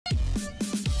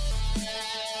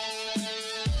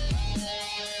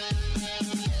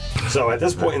So at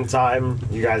this point in time,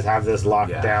 you guys have this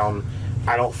locked down.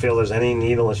 I don't feel there's any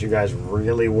need unless you guys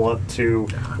really want to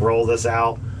roll this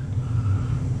out.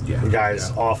 You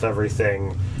guys off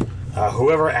everything.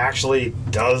 Whoever actually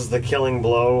does the killing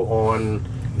blow on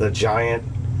the giant,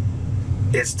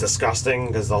 it's disgusting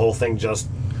because the whole thing just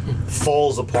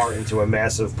falls apart into a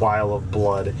massive pile of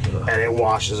blood and it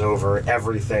washes over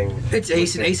everything. It's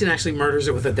Asen. Asen actually murders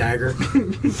it with a dagger.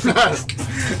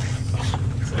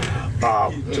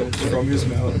 Jumps from his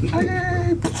mouth.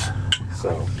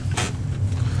 So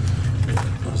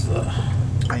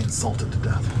I insulted to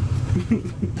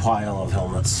death. pile of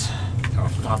helmets. Our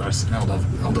father smelled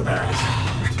of elderberries.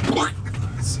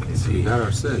 You got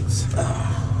our 6.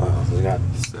 Well, we got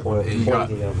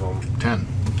 20 of them.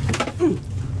 10.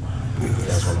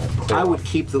 I would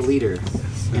keep the leader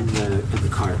in the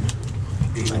cart.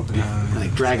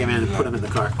 Like drag him in and put him in the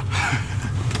cart.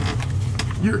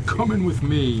 You're coming with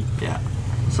me. Yeah.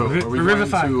 So are we going to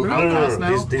OutKast now?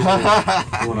 These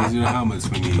Those are the helmets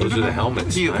we need. Those are the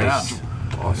helmets. Nice.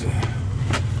 Awesome.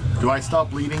 Do I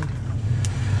stop bleeding?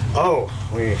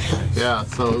 Yeah,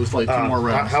 so it was like 2 more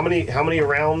rounds. How many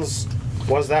rounds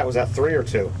was that? Was that 3 or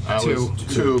 2? That was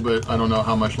 2, but I don't know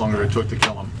how much longer it took to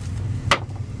kill him.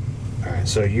 Alright,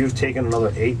 so you've taken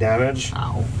another 8 damage.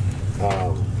 Ow.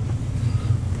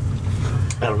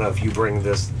 I don't know if you bring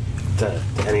this to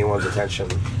anyone's attention.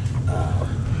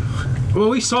 Well,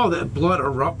 we saw that blood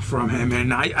erupt from him,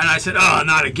 and I said, "Oh,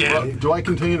 not again." Well, do I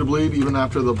continue to bleed even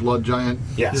after the blood giant?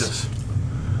 Yes.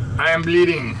 I am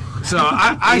bleeding. So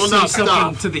I will say not something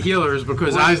stop. to the healers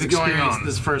because What I've is going experienced on?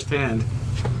 this firsthand.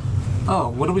 Oh,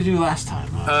 what did we do last time?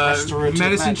 Restorative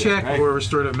Medicine magic, check right? or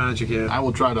restorative magic, yeah. I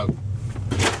will try to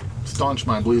staunch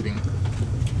my bleeding.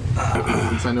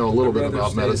 Since I know a little bit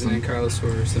about medicine. And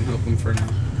Carlosaurus and help him for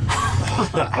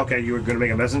now. Okay, you were going to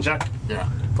make a medicine check? Yeah.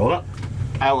 Hold up.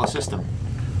 I will assist him.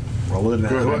 Roll with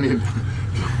Good, I advantage.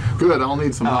 need, good, I'll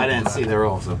need some Oh, help. I didn't see the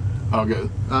roll, so. Oh, good.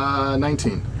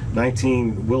 19.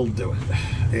 19 will do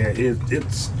it.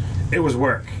 It was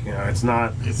work. You know, it's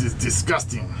not. This is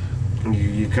disgusting.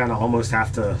 You kind of almost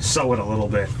have to sew it a little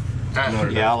bit. in order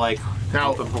to- Yeah, I'll like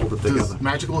Now, help him hold it does together.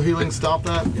 magical healing stop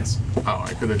that? Yes. Oh,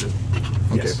 I could have just.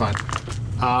 Okay, Yes. fine.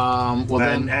 Well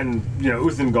and you know,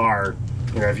 Uthengar,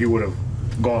 you know, if you would have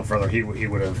gone further, he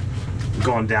would have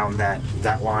gone down that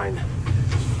line.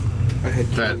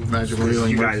 that magical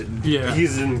healing. You guys, Yeah.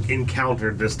 he's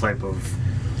encountered this type of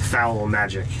foul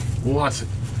magic. What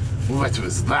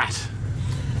was that?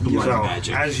 So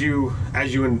as you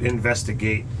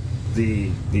investigate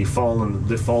the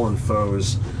fallen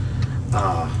foes,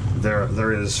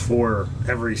 there is for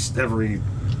every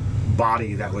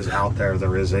body that was out there,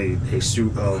 there is a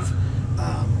suit of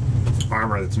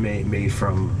armor that's made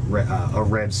from a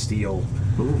red steel.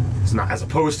 It's not, as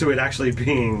opposed to it actually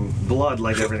being blood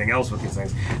like everything else with these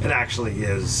things, it actually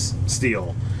is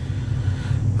steel.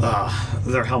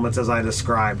 Their helmets, as I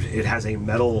described, it has a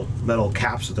metal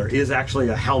cap, so there is actually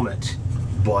a helmet,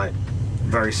 but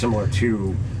very similar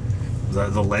to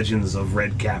the legends of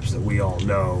red caps that we all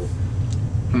know.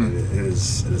 It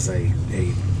is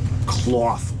a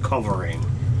cloth covering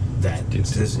that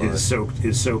is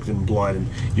soaked in blood, and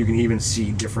you can even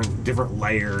see different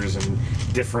layers and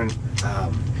different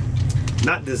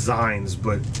not designs,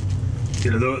 but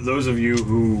you know, those of you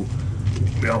who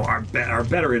are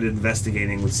better at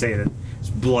investigating would say that it's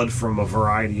blood from a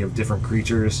variety of different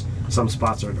creatures. Some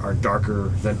spots are darker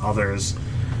than others.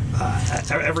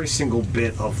 Every single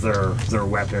bit of their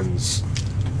weapons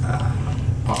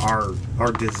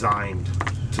are designed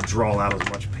to draw out as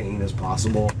much pain as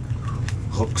possible.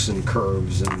 Hooks and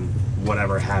curves and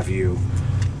whatever have you.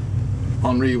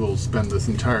 Henri will spend this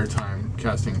entire time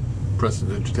casting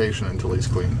prestidigitation until he's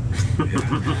clean.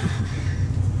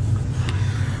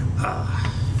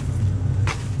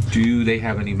 Do they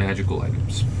have any magical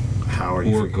items? How are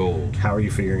you? Or gold? How are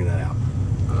you figuring that out?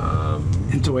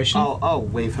 Intuition. I'll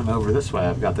wave him over this way.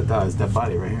 I've got his dead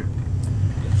body right here.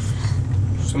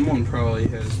 Someone probably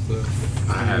has the.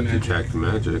 I have detect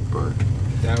magic, but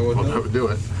That would Well, that help. would do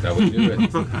it. That would do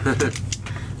it.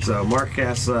 So Mark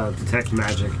casts detect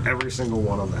magic. Every single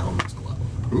one of the helmets glow.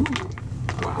 Ooh.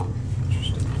 Wow.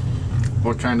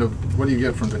 What do you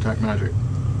get from detect magic?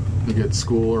 You get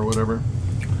school or whatever?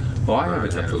 Well, I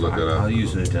I'd have have to look identified. it up. I'll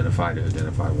use an identify to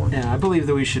identify one. Yeah, I believe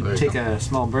that we should There you take go. a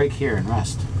small break here and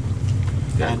rest.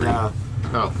 Yeah, And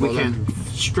Oh, we well can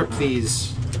strip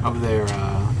these of their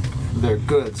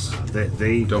goods.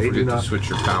 They Don't do forget to not, switch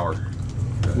your power.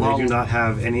 they do not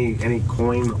have any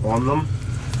coin on them.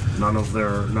 None of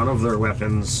their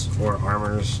weapons or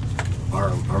armors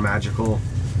are magical.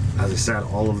 As I said,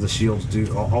 all of the shields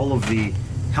do. All of the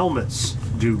helmets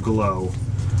do glow.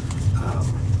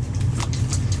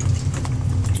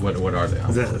 What are they?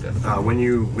 When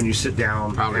you sit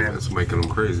down Probably and that's making them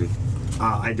crazy.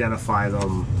 identify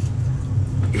them,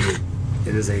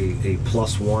 it is a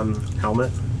 +1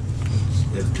 helmet.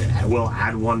 It will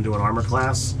add 1 to an armor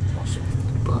class,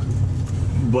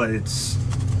 but it's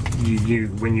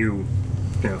when you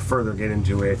further get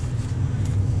into it,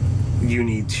 you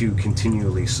need to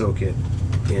continually soak it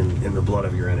in the blood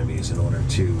of your enemies in order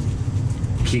to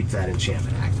keep that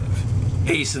enchantment active.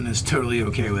 Asen is totally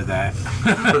okay with that.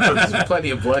 There's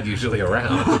plenty of blood usually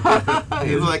around.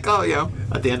 He's like, oh, yeah.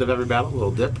 At the end of every battle, a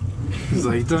little dip. He's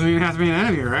like, doesn't even have to be an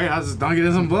enemy, right? I'll just dunk it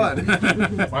in some blood.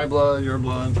 My blood, your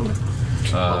blood.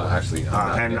 Actually,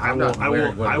 And I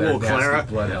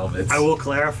will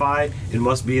clarify. It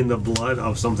must be in the blood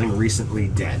of something recently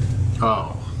dead.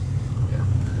 Oh.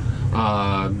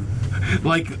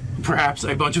 Like, perhaps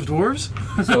a bunch of dwarves?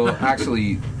 So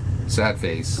actually, sad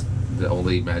face. The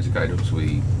only magic items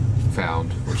we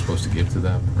found we're supposed to give to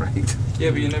them, right?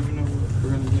 Yeah, but you never know what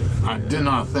we're gonna get. I did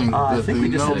not think I that think the we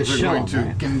just did a gnomes are shell, going to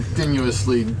right?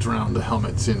 continuously drown the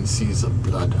helmets in seas of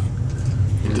blood.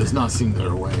 It does not seem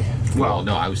their way. Well,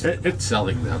 no, I was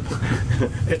selling them.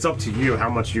 It's up to you how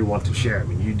much you want to share. I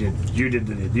mean, you did.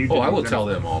 I will tell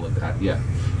them all of that. Yeah.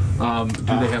 Do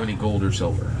they have any gold or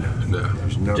silver? No.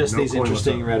 There's no, Just no these coin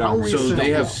interesting whatsoever. red armor. So recent they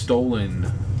have is-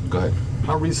 stolen. Go ahead.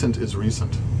 How recent is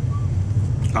recent?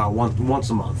 Once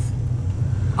a month.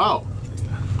 Oh.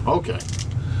 Okay.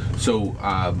 So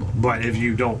But if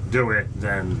you don't do it,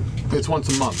 then It's once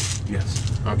a month.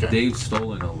 yes. Okay. they've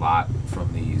stolen a lot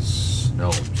from these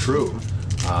gnomes. True.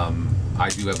 I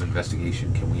do have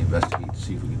investigation. Can we investigate to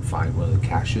see if we can find one of the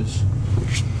caches?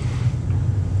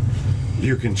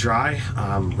 You can try.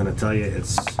 I'm gonna tell you,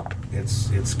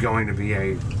 it's going to be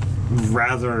a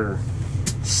rather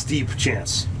steep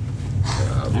chance.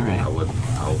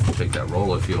 I'll take that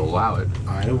roll if you'll allow it.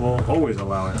 I will always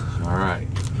allow it. All right.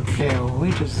 Okay, well,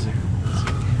 wait just a second.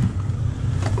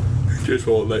 Just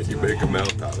won't let you make a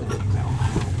mount out of it.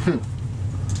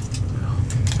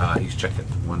 He's checking.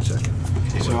 1 second.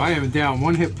 So I am down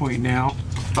 1 hit point now.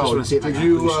 Oh, wanna see if I did can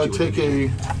you boost you take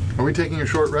a... Are we taking a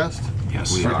short rest?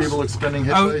 Yes. We Are are. people expending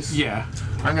hit Oh, dice? yeah.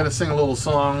 I'm going to sing a little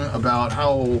song about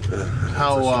how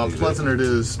pleasant it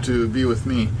is to be with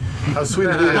me. How sweet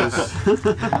it is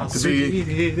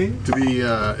to be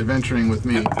adventuring with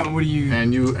me. And what do you...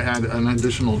 And you add an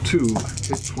additional 2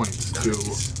 hit points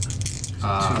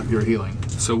to your healing.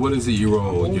 So what is it you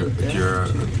roll? Your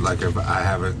like if I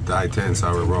have a die 10, so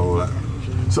I would roll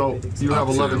So you have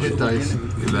 11 hit dice.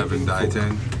 11 die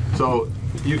 10. So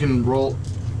you can roll,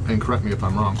 and correct me if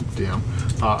I'm wrong, DM,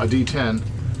 a D10,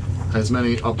 as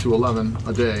many up to 11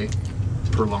 a day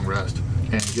per long rest,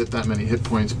 and get that many hit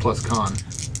points plus con.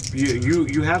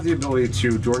 You have the ability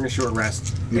to, during a short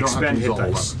rest, You don't have to expend use hit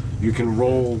all dice. You can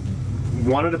roll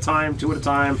 1 at a time, 2 at a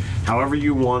time, however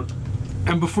you want.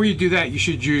 And before you do that, you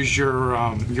should use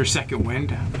your second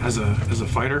wind as a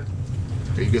fighter.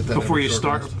 You get that Before every you short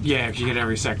start. rest. Yeah, because you get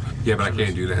every second. Yeah, but I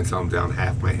can't do that until I'm down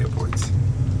half my hit points.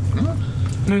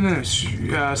 No.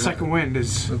 Second wind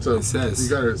is... That's a, It says. you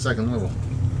got it at second level.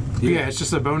 Yeah, it's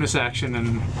just a bonus action,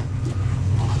 and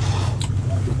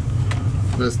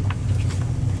This,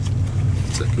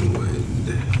 Second wind.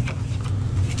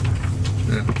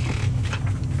 yeah.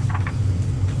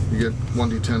 You get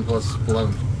 1d10 plus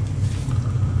 11.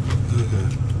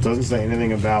 Doesn't say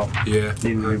anything about Yeah.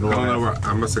 needing to be I below don't know half.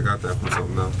 where, I must have got that from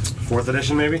something else. 4th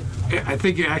edition, maybe? I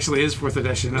think it actually is 4th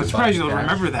edition. I'm surprised you don't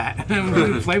remember that. We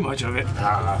didn't play much of it.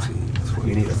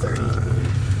 You need a 30.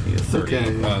 Need a 30.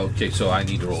 Okay. Okay, so I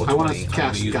need to roll a 20. I want I'm to gonna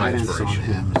cast use my guidance on inspiration.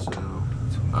 him,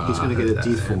 so he's going to get a And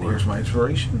here's D4. my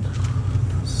inspiration.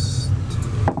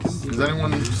 Is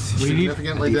anyone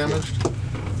significantly damaged?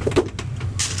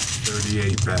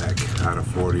 38 back out of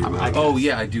 40. Oh,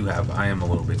 yeah, I do have. I am a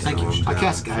little bit Thank you. down. I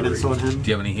cast guidance on him. Do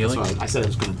you have any healing? So I said I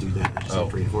was going to do that. I just Oh.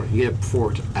 said 3 and 4. You get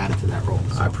 4 to add it to that roll.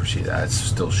 So. I appreciate that. It's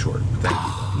still short. Thank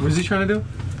you. What is he trying to do?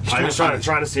 I was trying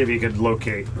to see if you could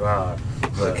locate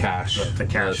The cache. The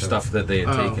cache. The stuff that they had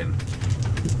Oh. taken.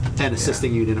 And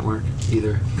assisting you didn't work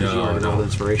either. Because you No, already no. rolled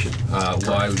inspiration.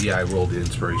 I rolled the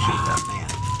inspiration. Man.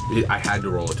 I had to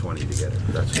roll a 20 to get it.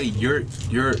 That's Hey, your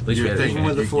least we had thing, it.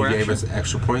 With the you 4 gave action? us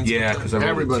extra points? Yeah, because I rolled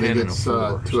Everybody a 10 gets and a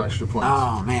 4. 2 extra points.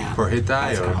 Oh, man. Per hit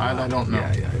die or? I don't know. Yeah,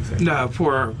 exactly. No,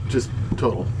 for Just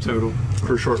total. total.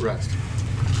 For short rest.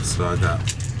 So I got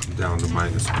down to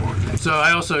 -1. So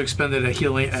I also expended a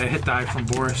hit die from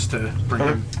Boris to bring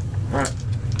him.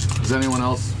 Is anyone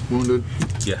else wounded?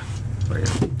 Yeah. Right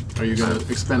here. Are you going to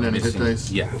expend any hit Missing-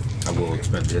 dice? Yeah, I will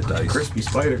expend hit dice. Crispy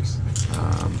spiders.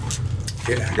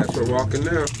 Yeah, I guess we're walking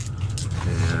now.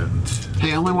 And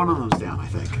Hey, only one of them's down, I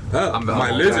think. I'm My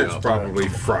all lizard's the way up. probably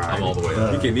fried. I'm all the way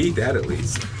up. You can eat that at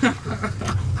least.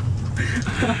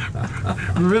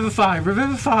 Revivify,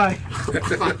 revivify.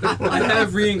 I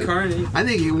have reincarnate. I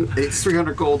think it's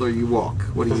 300 gold or you walk.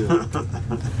 What do you do?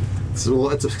 It's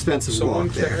an expensive Someone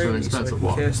walk there. carry me so I expensive can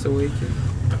walk. cast Awaken.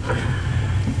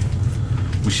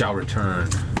 We shall return.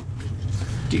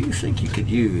 Do you think you could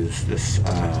use this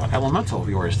elemental of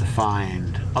yours to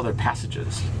find other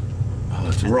passages? Oh,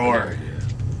 that's a Roar. great idea.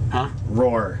 Huh?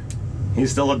 Roar.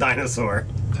 He's still a dinosaur.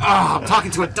 Oh, I'm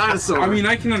talking to a dinosaur. I mean,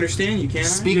 I can understand you, can't I?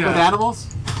 Speak Yeah. with animals?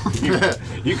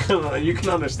 You can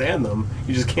understand them.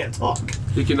 You just can't talk.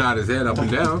 He can nod his head up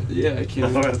and down. Yeah, I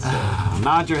can.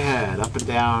 Nod your head up and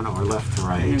down or left to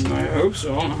right. I hope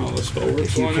so. I don't know how the spell works.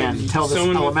 If you on can it. tell this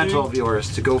Summon the elemental thing. of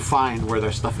yours to go find where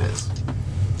their stuff is.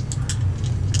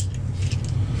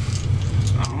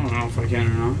 I don't know if I can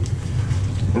or not.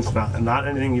 It's not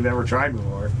anything you've ever tried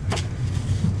before,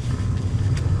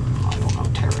 I don't know,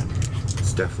 Terran.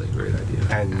 It's definitely a great idea.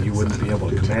 and you wouldn't be able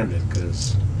to command it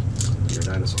because you're a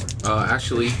dinosaur.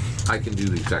 Actually, I can do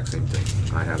the exact same thing.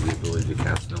 I have the ability to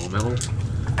cast an elemental,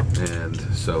 and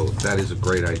so that is a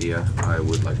great idea. I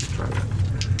would like to try that.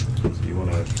 You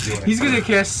wanna? He's gonna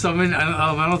cast summon an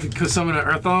elemental to summon an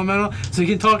earth elemental, so he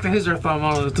can talk to his earth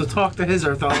elemental to talk to his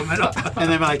earth elemental.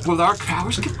 And they're like, with our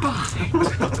powers combined.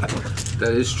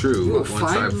 That is true. You will Once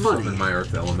find I've money. summoned my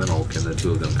earth elemental, can the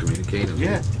two of them communicate?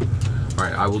 Yeah. All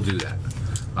right, I will do that.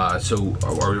 So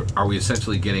are we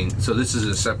essentially getting? So this is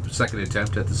a second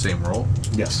attempt at the same roll.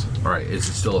 Yes, All right, is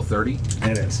it still a 30?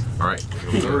 it is. All right,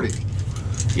 30.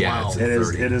 yeah, Wow. it's It a is.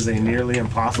 30. It is a nearly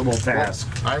impossible task.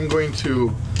 I'm going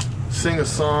to sing a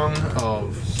song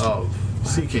of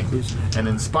seeking and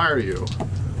inspire you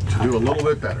to do a little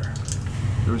bit better.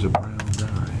 There's a brown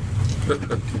die.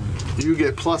 You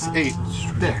get +8,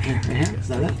 There. Is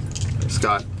that it?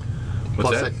 Scott.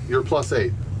 What's that? 8. You're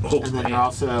 +8. Oh, And then you're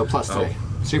also +3.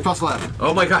 Oh. So you're +11.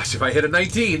 oh my gosh! If I hit a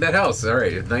 19, that helps. All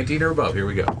right, 19 or above. Here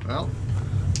we go. Well,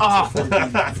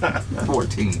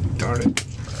 14. Darn it.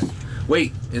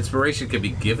 Wait, inspiration can be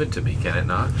given to me, can it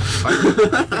not?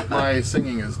 my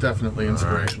singing is definitely All right,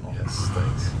 inspirational. yes,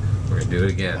 thanks. We're gonna do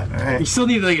it again. You still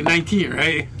need like a 19,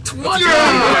 right?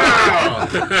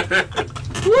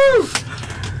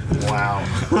 Wow.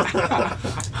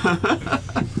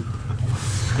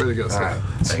 Way to go, Scott.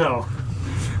 So,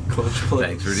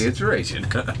 Thanks for the inspiration.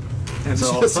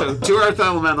 So 2 earth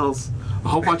elementals, a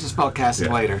whole bunch of spell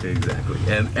casting later. Exactly.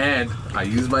 And I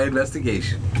use my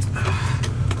investigation.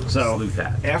 so Sleuth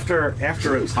hat. after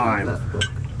a time,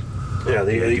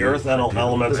 the earth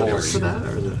elementals,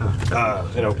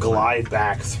 glide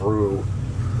back through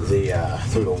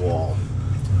the wall,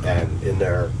 and in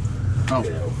their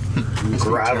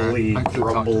gravelly,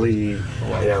 grumbly,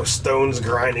 stones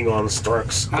grinding on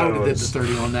stones. I would have did the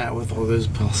 30 on that with all those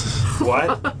pulses.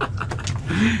 What?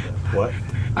 What?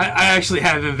 I actually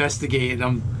have investigated.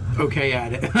 I'm okay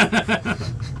at it.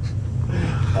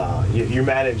 You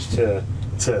managed to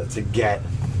get,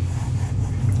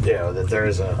 that there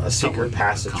is a secret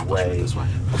passageway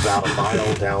about a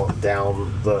mile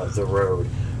down the road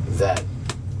that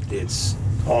it's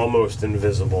almost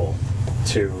invisible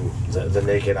to the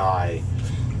naked eye.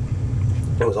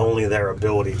 It was only their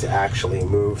ability to actually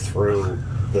move through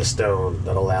the stone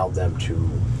that allowed them to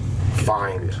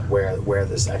find where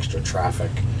this extra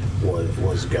traffic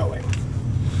was going.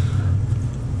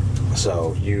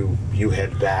 So you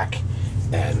head back,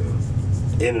 and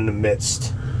in the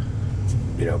midst,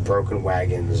 broken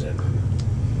wagons and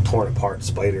torn apart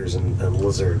spiders and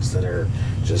lizards that are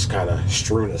just kind of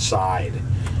strewn aside.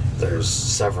 There's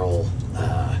several.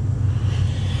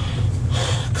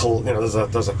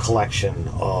 There's a collection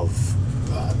of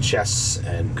chests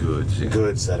and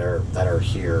goods that are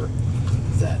here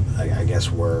that I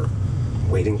guess we're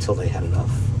waiting till they had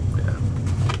enough. Yeah.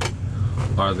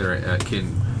 Are there?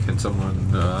 Can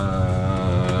someone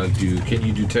Can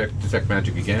you detect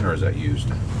magic again, or is that used?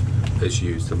 It's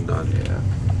used. I'm done. Yeah.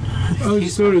 Oh, you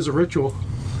thought it was a ritual.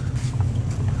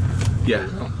 Yeah.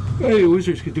 Hey,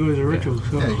 wizards could do it as a ritual.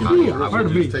 So. Yeah, you can Ooh, do it.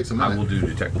 pardon It me. just takes a I minute. will do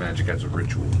detect magic as a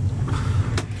ritual.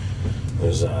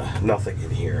 There's nothing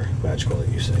in here magical that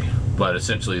you say. But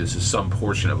essentially, this is some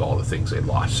portion of all the things they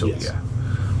lost. So Yes. yeah.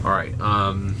 All right.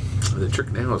 The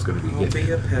trick now is going to be I'll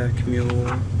be a pack mule.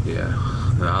 Yeah.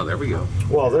 Oh, there we go.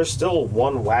 Well, there's still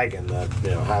one wagon that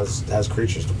has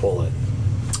creatures to pull it.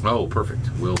 Oh,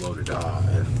 perfect. We'll load it up.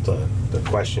 And the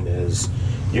question is,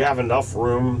 you have enough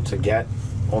room to get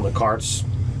on the carts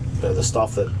the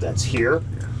stuff that's here.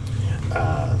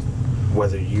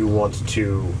 Whether you want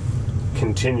to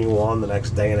continue on the next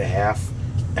day and a half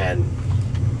and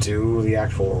do the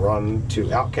actual run to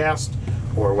OutKast,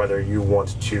 or whether you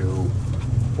want to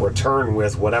return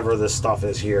with whatever this stuff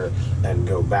is here and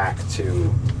go back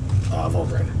to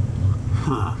Volgren.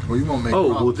 Well, you won't make. Oh,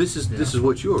 profit. well, this is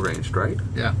what you arranged, right?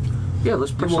 Yeah. Yeah,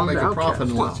 let's You press won't on make to a profit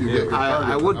OutKast. unless you get your target.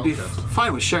 I would be OutKast.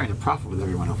 fine with sharing the profit with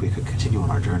everyone if we could continue on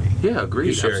our journey. Yeah, agreed.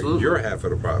 You share Absolutely. your half of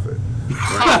the profit.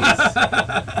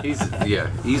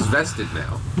 He's vested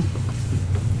now.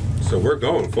 So we're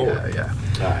going forward.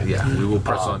 Yeah. We will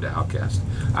press on to OutKast.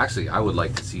 Actually, I would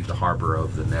like to see the harbor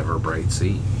of the Never Bright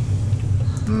Sea.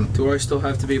 Do I still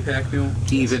have to be a pack mule?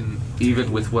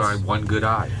 Even with one good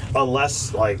eye.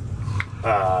 Unless, like,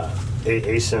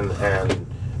 Asen and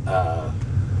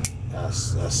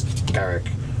Eric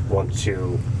want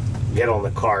to get on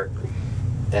the cart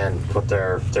and put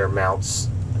their mounts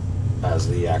as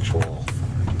the actual.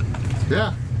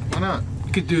 Yeah. Why not?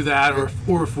 You could do that, or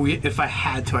if I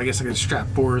had to, I guess I could strap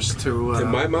Boris to. Did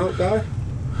my mount die?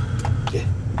 Yeah,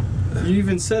 You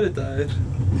even said it died.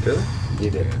 Really? you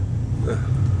did.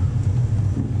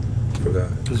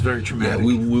 Forgot. It was very Yeah, traumatic.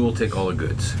 we will take all the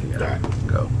goods. Yeah, Alright.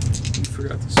 go. You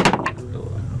forgot to say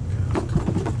gorilla.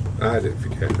 I didn't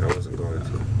forget. I wasn't going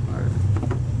to.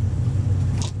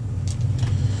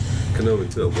 Can only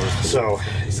tell once. So,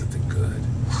 Something good.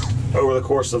 over the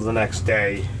course of the next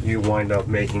day, you wind up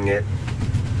making it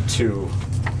to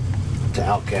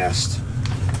OutKast,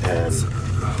 and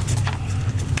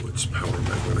Which power am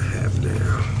I going to have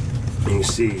now? you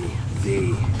see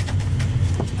the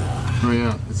Oh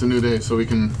yeah. It's a new day, so we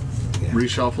can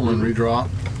reshuffle and redraw.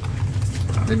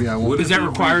 Maybe I won't. What Is if that you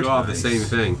required? redraw the same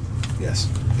thing? yes.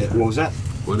 What was that?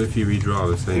 What if you redraw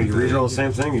the same You thing? redraw the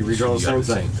same thing. You redraw You the got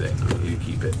same thing. You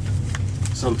keep it.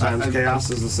 Sometimes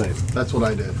chaos is the same. That's what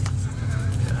I did.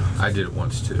 I did it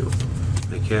once too.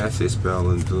 They cast a spell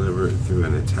and deliver it through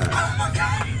an attack.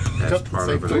 As part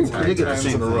of an Two attack. did the times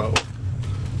same in a thing. row.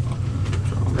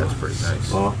 That's pretty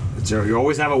nice. Well, you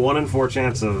always have a 1 in 4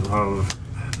 chance of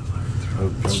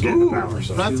getting the power.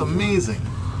 So That's amazing.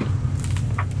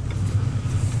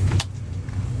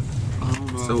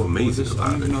 So amazing I don't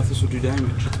about even it. know if this will do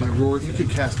damage. My roar, you could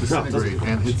cast disintegrate doesn't-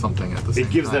 and hit something at the same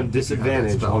time. it gives them if you had that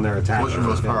disadvantage spell. on their attack. What's your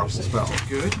most powerful spell?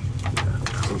 Good.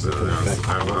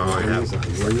 I only have a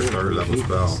third level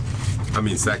spell. I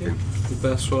mean second. The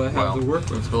best what I have Wow. to work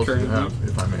What with. spells do you currently. have,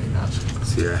 if I may ask?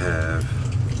 See, I have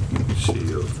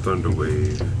shield, thunder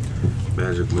wave,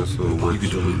 magic missile.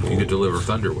 You could deliver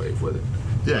Thunderwave with it.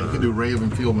 Yeah, you can do Ray of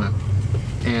Enfieldment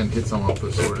and hit someone with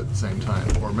a sword at the same time,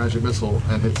 or Magic Missile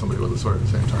and hit somebody with a sword at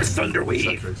the same time.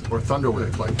 Thunderwave. Or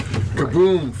Thunderwave, like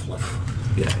kaboom, fluff.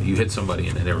 Yeah, you hit somebody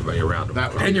and then everybody around them.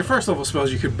 That And way. your first level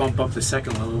spells, you could bump up the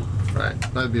second level. Right,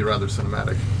 that'd be rather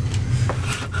cinematic.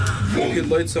 You could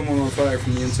light someone on fire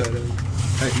from the inside out.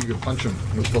 Heck, you could punch him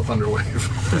with the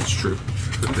Thunderwave. That's true.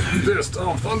 Fist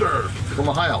of Thunder from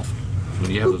a high elf.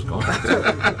 When you have those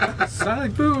gone.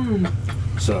 Sonic boom!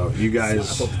 So you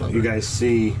guys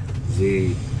see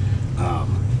the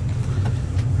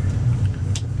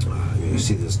you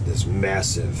see this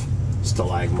massive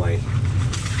stalagmite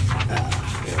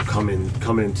come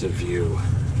into view.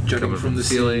 Jutting Coming from the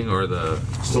ceiling or the.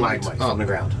 Stalagmite from the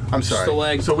ground. I'm sorry.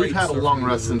 Stalagmites So we've had a are long from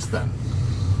rest the- since then,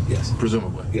 Yes.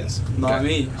 presumably. Yes. Not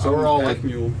me. So we're all pack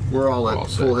mule. We're all at all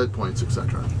set. full hit points,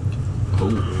 etc.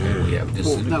 Oh, yeah.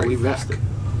 Well, no, we rested.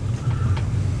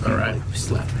 All right. We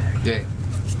slept. Yay.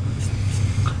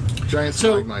 Giant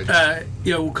So, stalagmite.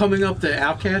 coming up to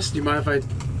OutKast, do you mind if I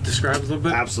describe a little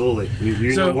bit? Absolutely.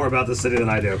 You So- know more about the city than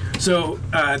I do. So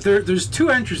there's two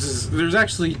entrances. There's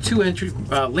actually two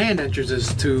land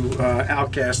entrances to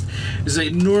OutKast. There's an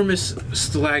enormous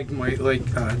stalagmite, like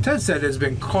Ted said, has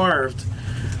been carved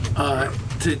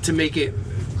to make it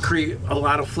create a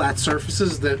lot of flat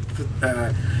surfaces that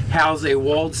house a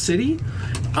walled city.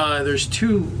 There's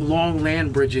two long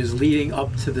land bridges leading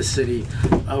up to the city.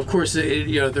 Of course,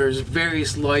 there's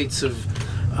various lights of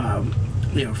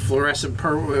fluorescent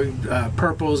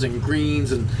purples and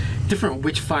greens and different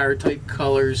witchfire type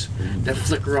colors that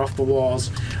flicker off the walls.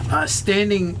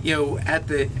 Standing, at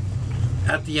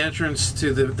the entrance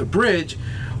to the bridge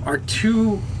are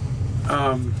two.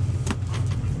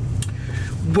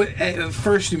 At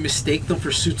first you mistake them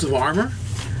for suits of armor,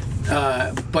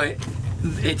 but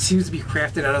it seems to be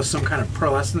crafted out of some kind of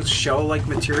pearlescent shell-like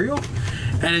material.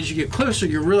 And as you get closer,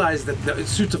 you realize that the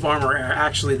suits of armor are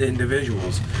actually the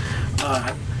individuals.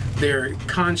 They're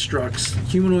constructs,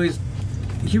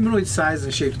 humanoid-sized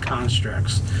and shaped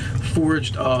constructs,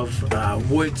 forged of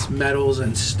woods, metals,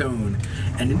 and stone,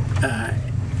 and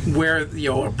wear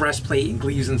a breastplate and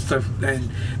greaves and stuff. And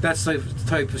that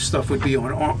type of stuff would be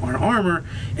on armor.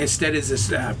 Instead, is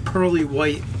this pearly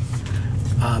white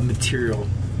material.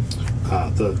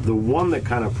 The one that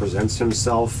kind of presents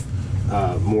himself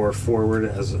more forward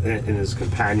as in his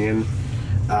companion,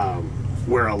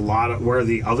 where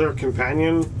the other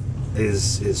companion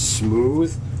is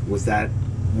smooth with that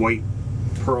white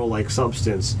pearl-like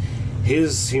substance.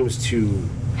 His seems to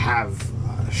have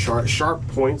sharp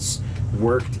points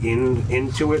worked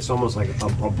into it. It's almost like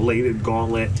a bladed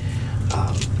gauntlet.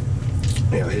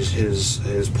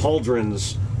 His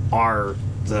pauldrons are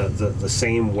the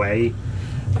same way,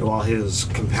 while his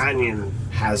companion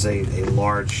has a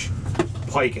large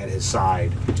pike at his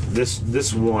side.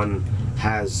 This one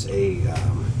has a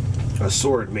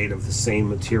sword made of the same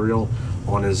material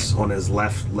on his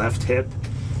left hip,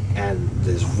 and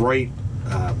his right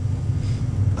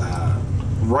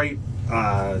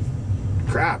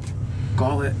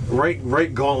Gauntlet.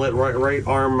 Right gauntlet, right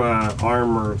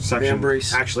armor section.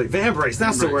 Vambrace. Actually, vambrace.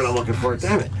 That's the word I'm looking for.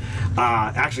 Damn it.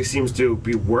 Actually seems to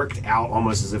be worked out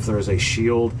almost as if there is a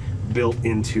shield built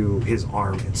into his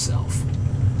arm itself.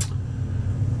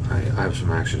 I have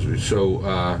some actions. So,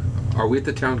 are we at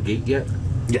the town gate yet?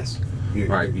 Yes. All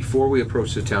right. Before we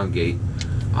approach the town gate,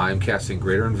 I'm casting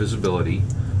Greater Invisibility.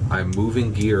 I'm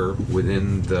moving gear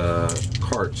within the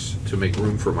carts to make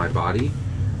room for my body.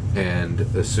 And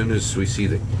as soon as we see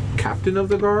the captain of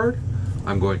the guard,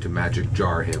 I'm going to magic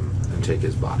jar him and take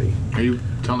his body. Are you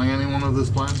telling anyone of this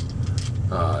plan?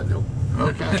 No.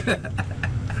 Okay.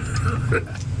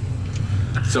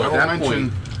 So at that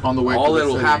point, on the way all to the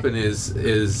that'll city, happen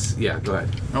is yeah. Go ahead.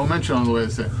 I will mention on the way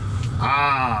to say,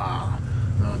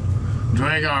 the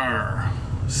Duergar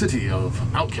city of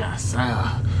outcasts.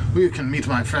 We can meet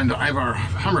my friend Ivar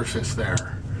Hammerfist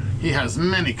there. He has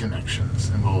many connections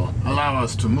and will allow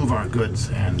us to move our goods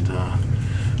and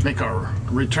make our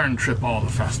return trip all the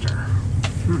faster.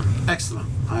 Excellent.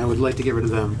 I would like to get rid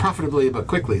of them profitably but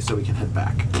quickly so we can head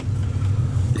back.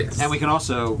 Yes. And we can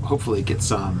also hopefully get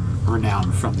some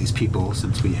renown from these people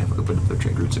since we have opened up their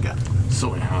trade routes again. So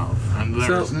we have. And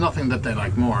there's nothing that they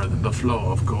like more than the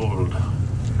flow of gold.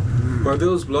 Are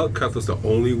those bloodcutters the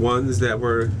only ones that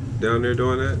were down there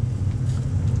doing that?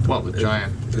 What, the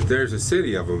giant? There's a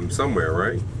city of them somewhere,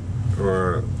 right?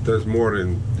 Or there's more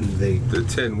than the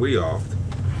 10 we offed.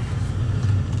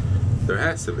 There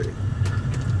has to be.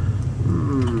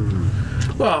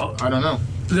 Well, I don't know.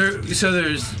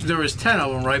 there was 10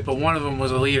 of them, right? But one of them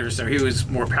was a leader, so he was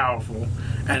more powerful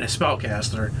and a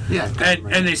spellcaster. Yeah.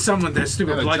 And they summoned that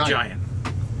stupid And a blood giant.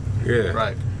 giant. Yeah.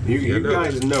 Right. You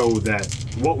guys know that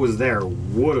what was there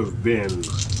would have been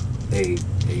a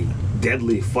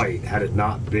deadly fight had it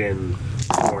not been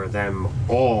for them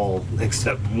all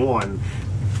except one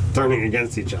turning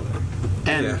against each other.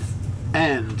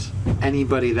 And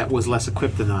anybody that was less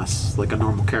equipped than us, like a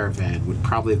normal caravan, would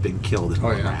probably have been killed in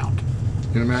one round.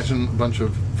 You can imagine a bunch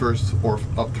of first or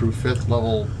up through 5th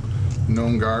level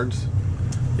gnome guards.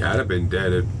 Yeah, I'd have been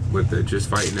dead with just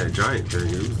fighting that giant thing.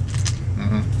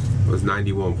 It was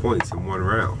 91 points in one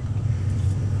round.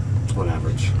 On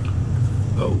average.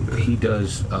 Oh, he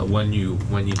does. When you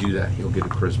do that, he'll get a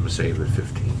charisma save at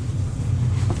 15.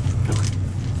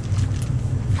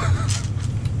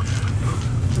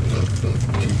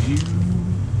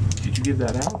 Did you give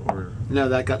that out or? No,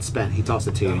 that got spent. He tossed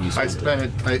it to you and you I spent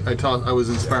it. spent it. I was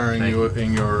inspiring you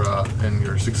in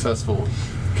your successful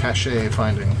cachet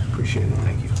finding. Appreciate it.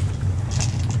 Thank you.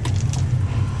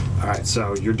 All right,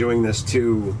 so you're doing this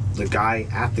to the guy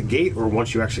at the gate, or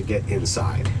once you actually get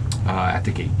inside? At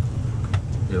the gate.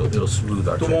 It'll smooth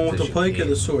our The one with the transition. pike or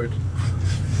the sword?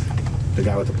 The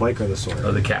guy with the pike or the sword?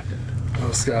 Oh, the captain.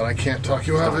 Oh, Scott, I can't talk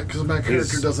you out of it because my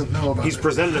character doesn't know about He's it.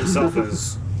 presented himself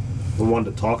as the one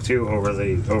to talk to over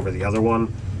the other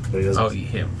one, but he doesn't. Oh,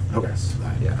 him. Okay. Yes.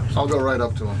 Yeah. I'll go right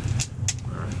up to him.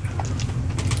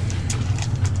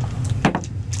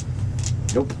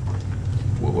 Nope.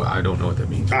 Well, I don't know what that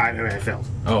means. I failed.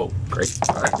 Oh, great.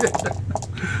 All right.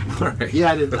 All right.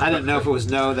 Yeah, I didn't know if it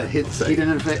was no that he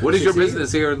didn't. What is your succeed.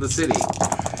 business here in the city?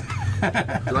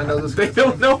 Do I know this? They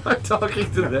don't know I'm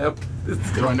talking to them.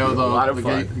 Do I know a lot the of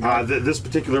fun. gate? This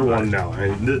particular one, no.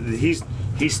 I mean,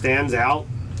 he stands out.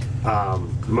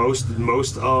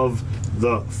 Most of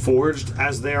the forged,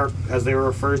 as they are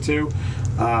referred to,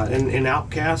 in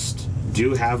OutKast,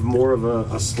 do have more of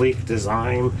a sleek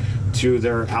design to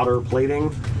their outer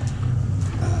plating.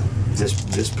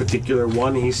 This particular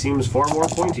one, he seems far more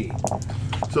pointy.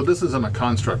 So this isn't a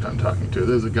construct I'm talking to.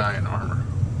 This is a guy in armor.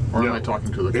 Or am No, I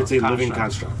talking to the It's a construct? living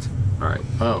construct. All right.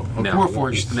 Oh, okay. Now,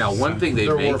 Warforged. Now, one thing they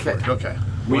They're may warforged. Okay.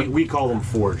 We call them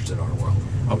forged in our world.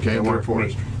 Okay, They weren't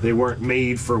warforged. they weren't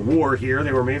made for war here.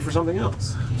 They were made for something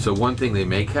else. So one thing they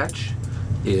may catch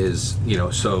is,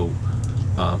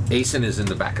 Asen is in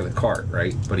the back of the cart,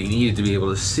 right? But he needed to be able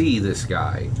to see this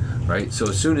guy, right? So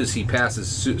as soon as he passes,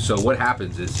 so what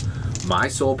happens is My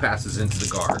soul passes into the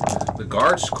guard. The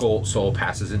guard's soul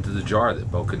passes into the jar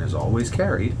that Boken has always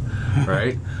carried,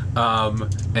 right?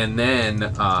 And then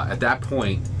at that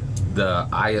point,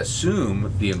 I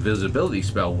assume the invisibility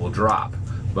spell will drop.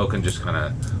 Boken just kind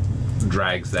of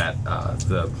drags that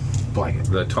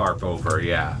the tarp over,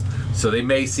 yeah. So they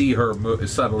may see her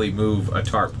subtly move a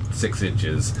tarp 6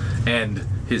 inches, and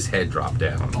his head drop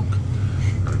down. I don't know.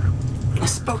 I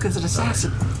spoke as an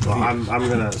assassin. Well, I'm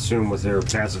gonna assume with your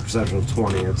passive perception of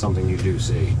 20, it's something you do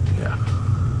see. Yeah.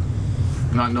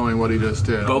 Not knowing what he just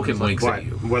did. Boken winks But at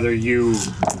you. whether you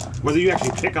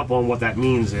actually pick up on what that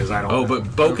means is, I don't know. Oh, but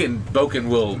Boken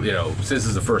will, since this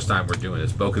is the first time we're doing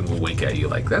this, Boken will wink at you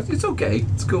like that. It's okay.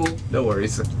 It's cool. No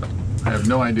worries. I have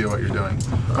no idea what you're doing.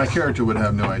 My character would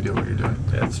have no idea what you're doing.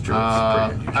 That's true.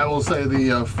 I will say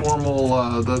the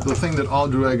formal, the thing that all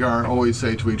duergar always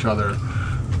say to each other: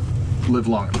 live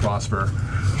long and prosper.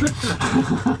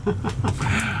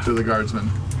 To the guardsmen.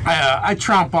 I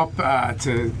tromp up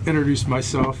to introduce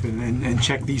myself and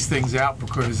check these things out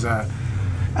because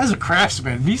as a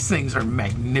craftsman, these things are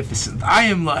magnificent. I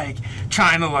am like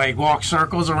trying to walk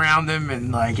circles around them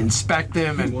and inspect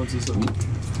them, and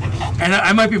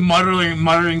I might be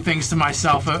muttering things to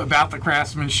myself about the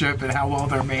craftsmanship and how well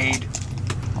they're made.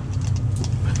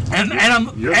 And I'm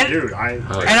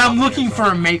looking for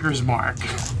a maker's mark.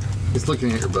 He's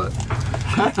looking at your butt.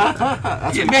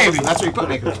 Maybe. That's where you put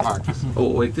maker's mark. Oh,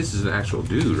 wait, this is an actual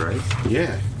dude, right?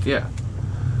 Yeah. Yeah.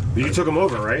 You took him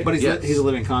over, right? But he's a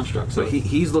living construct. So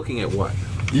he's looking at what?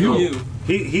 You.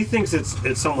 He thinks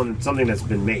it's something that's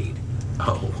been made.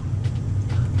 Oh.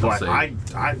 But I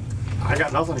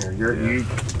got nothing here.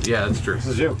 Yeah, that's true. This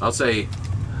is you. I'll say,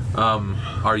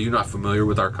 are you not familiar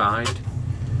with our kind?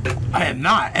 I am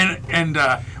not, and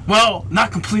well,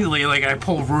 not completely. I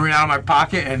pull a rune out of my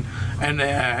pocket, and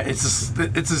it's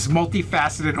this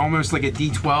multifaceted, almost like a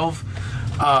D12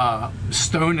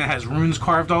 stone that has runes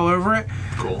carved all over it.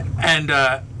 Cool. And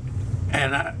I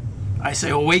say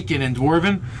awaken in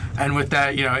Dwarven, and with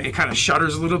that, it kind of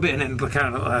shudders a little bit, and then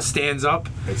kind of stands up.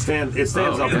 It stands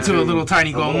up into a little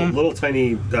tiny golem, little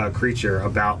tiny creature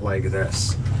about like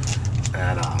this,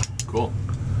 and cool.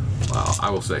 Well,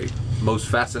 I will say, most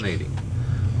fascinating.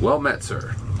 Well met,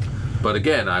 sir. But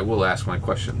again, I will ask my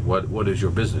question. What is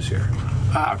your business here?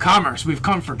 Commerce. We've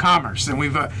come for commerce, and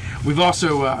we've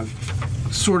also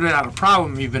sorted out a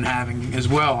problem you've been having as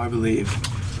well, I believe.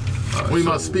 We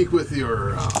must speak with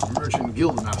your merchant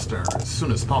guildmaster as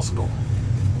soon as possible,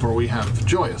 for we have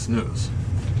joyous news.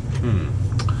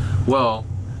 Well,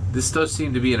 this does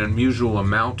seem to be an unusual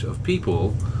amount of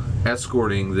people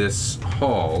escorting this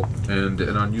hall and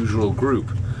an unusual group.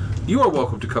 You are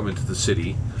welcome to come into the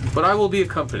city, but I will be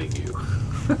accompanying you.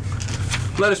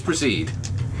 Let us proceed.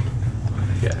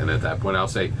 Yeah, and at that point I'll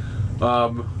say,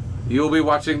 you'll be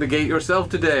watching the gate yourself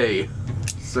today,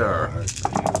 sir.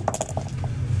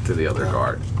 To the other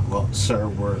guard. Well, sir,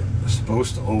 we're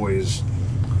supposed to always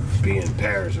be in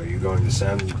pairs. Are you going to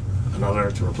send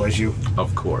another to replace you?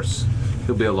 Of course.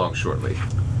 He'll be along shortly.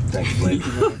 Thank you, Blake.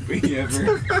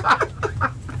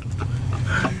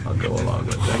 I'll go along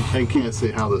with that. I can't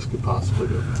see how this could possibly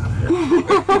go bad.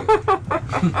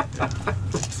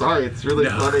 Sorry, it's really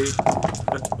funny.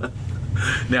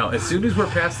 Now, as soon as we're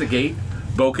past the gate,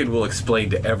 Boken will explain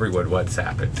to everyone what's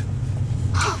happened.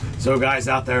 So, guys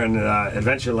out there in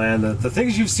Adventureland, the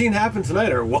things you've seen happen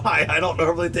tonight are why I don't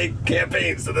normally take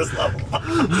campaigns to this level.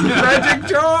 Magic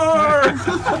jar!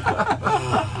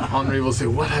 Henri will say,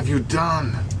 "What have you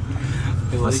done?"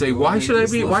 I'll say, why should I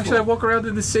walk around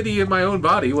in the city in my own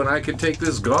body when I can take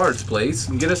this guard's place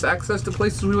and get us access to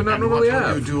places we would not normally have?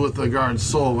 What will you do with the guard's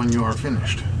soul when you are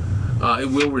finished? It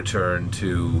will return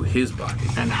to his body.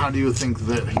 And how do you think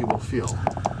that he will feel?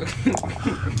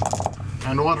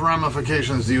 And what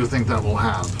ramifications do you think that will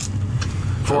have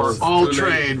for all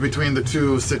trade between the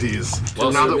two cities?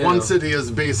 Well, now so, that one city has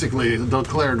basically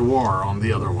declared war on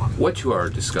the other one. What you are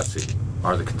discussing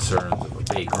are the concerns of a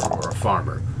baker or a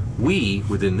farmer. We,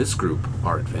 within this group,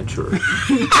 are adventurers. I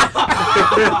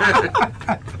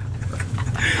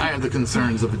have the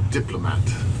concerns of a diplomat.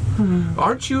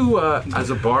 Aren't you, as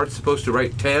a bard, supposed to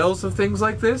write tales of things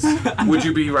like this? Would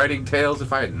you be writing tales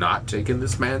if I had not taken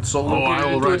this man's soul? Oh, I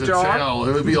will write a tale.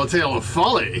 It would be a tale of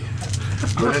folly.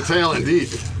 But a tale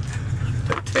indeed.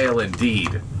 A tale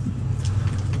indeed.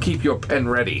 Keep your pen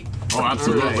ready. Oh,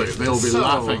 absolutely. They will be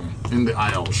laughing in the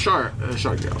aisles. Sure,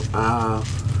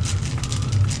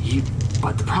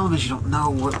 But the problem is you don't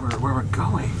know where we're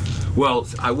going. Well,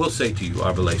 I will say to you,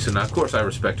 Arbalace, and of course I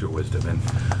respect your wisdom, and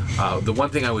the one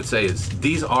thing I would say is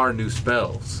these are new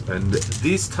spells, and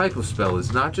this type of spell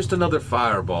is not just another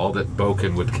fireball that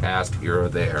Boken would cast here or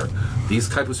there. These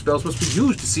type of spells must be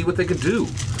used to see what they can do.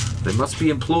 They must be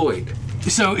employed.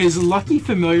 So is Lucky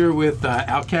familiar with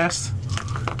OutKast?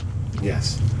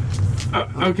 Yes.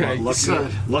 Okay.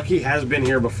 Lucky has been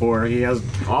here before. He has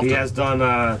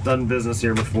done business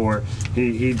here before.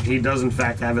 He does in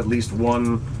fact have at least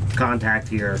one contact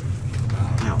here,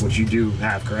 which you do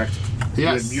have, correct?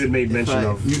 Yes. You had made mention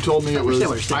of. You told me it was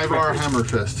Ivar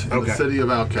Hammerfist in the city of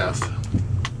OutKast.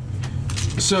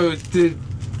 So did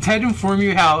Ted inform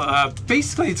you how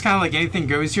basically it's kind of like anything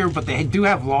goes here, but they do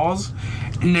have laws,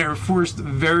 and they're enforced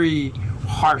very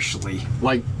harshly.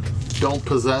 Like, don't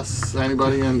possess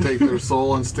anybody and take their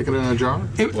soul and stick it in a jar?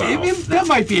 That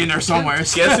might be in there somewhere.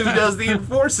 Guess who does the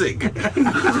enforcing?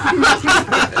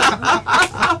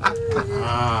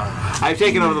 I've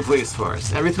taken over the police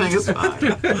force. Everything is fine.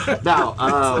 Now,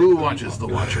 who watches the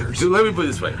Watchers? So let me put it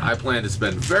this way. I plan to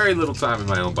spend very little time in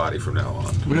my own body from now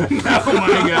on. Oh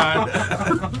my god.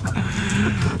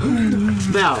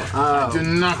 now, I do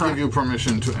not give you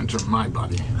permission to enter my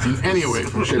body in any way,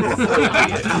 shape, or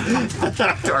form.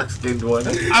 Dark-skinned one.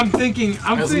 I'm thinking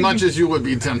as much as you would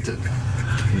be tempted.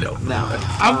 No.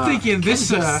 I'm thinking this.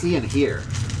 See and hear.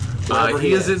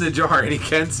 He is in the jar, and he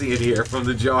can see it here from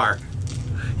the jar.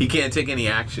 He can't take any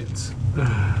actions.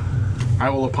 I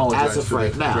will apologize As of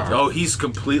right now. Oh, he's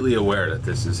completely aware that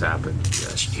this has happened.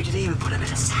 Yes. You didn't even put him in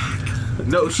a sack.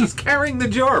 No, she's carrying the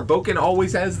jar. Boken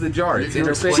always has the jar. It's in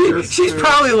her finger. She's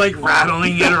probably like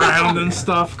rattling it around and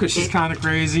stuff because she's kind of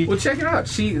crazy. Well, check it out.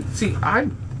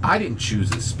 I didn't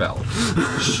choose this spell.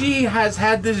 She has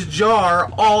had this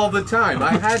jar all the time.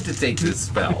 I had to take this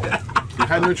spell. You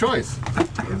had no choice.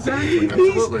 Exactly.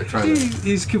 Absolutely.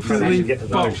 He's completely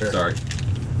Sorry.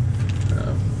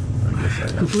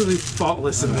 completely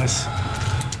faultless in this.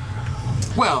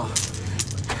 Well,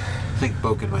 I think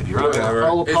Boken might be right. Whatever.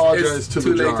 I'll apologize it's to the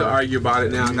too late jar. to argue about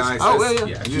it now, guys. Oh,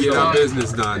 Let's yeah. get our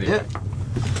business done. Yeah.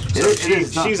 So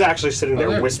she's actually sitting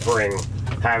there whispering,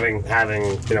 having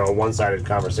a one-sided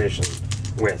conversation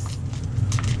with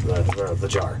the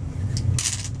jar.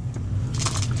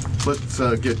 Let's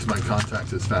get to my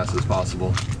contact as fast as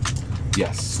possible.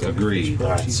 Yes, agreed. All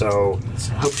right, so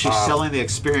Hope she's selling the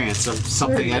experience of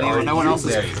something no one else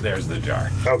is. There's the jar.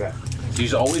 okay.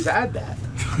 She's always had that.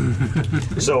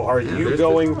 So are you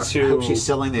going I hope she's to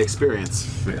selling the experience.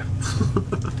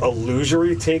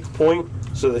 illusory take point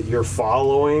so that you're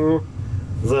following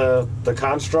the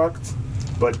construct,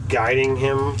 but guiding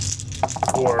him,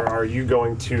 or are you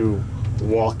going to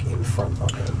walk in front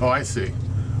of him? Oh, I see.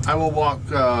 I will walk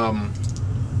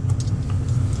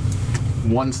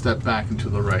one step back and to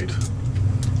the right.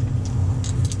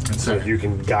 And So you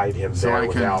can guide him so there I can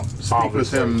without speak with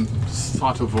obviously- him,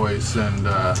 thought a voice, and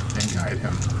guide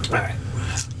him. All right.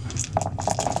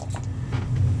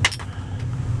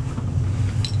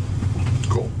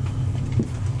 Cool.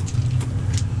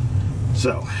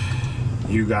 So,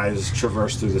 you guys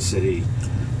traverse through the city.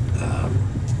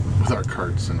 With our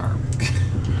carts and our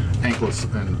anklets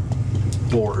and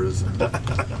boars and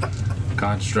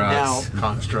Constructs.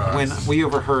 constructs. When we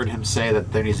overheard him say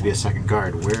that there needs to be a second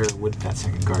guard, where would that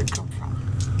second guard come from?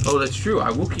 Oh, that's true. I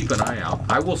will keep an eye out.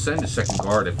 I will send a second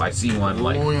guard if I see one,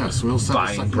 like, oh yes, we'll send a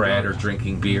buying second bread or guard.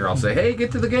 drinking beer. I'll say, hey,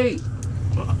 get to the gate.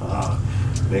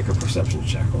 Make a perception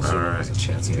check. We'll see if there's a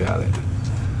chance you got it.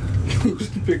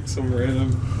 Pick some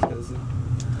random peasant.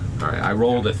 All right, I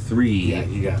rolled a 3. Yeah,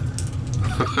 you got it.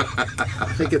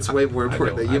 I think it's way more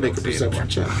important that you make a perception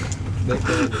check. That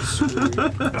guy was sweet. All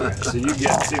right, so you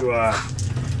get to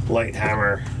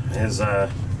Lighthammer,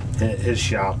 his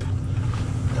shop.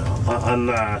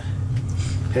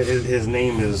 His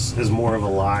name is more of a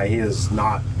lie. He is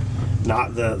not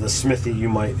the smithy you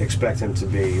might expect him to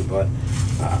be, but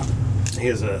he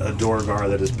is a duergar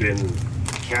that has been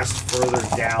cast further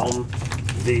down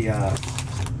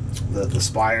the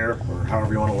spire, or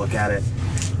however you want to look at it,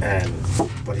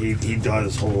 but he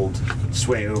does hold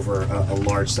sway over a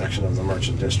large section of the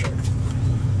merchant district.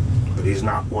 But he's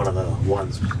not one of the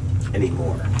ones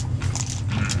anymore.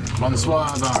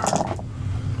 Bonsoir, Ivar.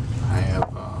 I have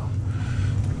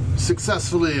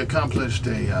successfully accomplished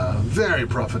a very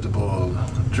profitable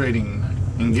trading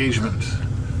engagement.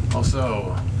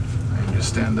 Also, I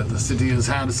understand that the city has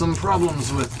had some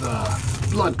problems with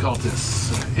blood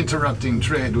cultists interrupting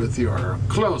trade with your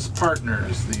close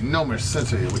partners, the Gnomish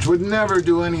city, which would never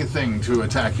do anything to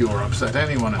attack you or upset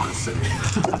anyone in the city.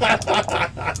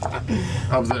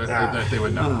 That they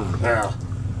would know. Well,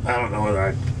 I don't know whether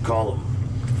I'd call them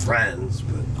friends,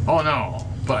 but Oh no,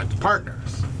 but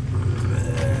partners.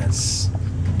 as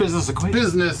Business acquaintance.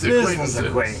 Business business acquaintances.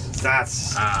 acquaintance.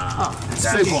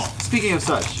 That's Speaking of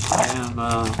such, I am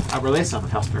a relay son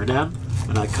of House Meridan,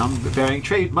 and I come bearing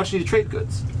much needed trade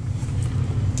goods.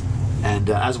 And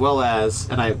as well as,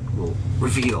 and I will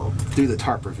do the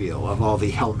tarp reveal of all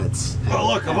the helmets. And, oh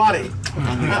look, a body.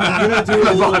 I'm gonna do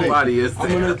a little. I'm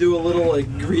gonna do a little like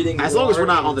greeting. As long as we're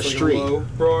not on the like street.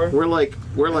 We're like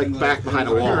back behind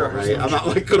a wall, right? I'm not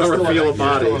like gonna reveal a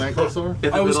body.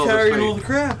 I was carrying all the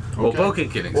crap. Well, Bo can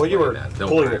explain Well, you were that. Don't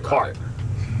pulling worry the about cart.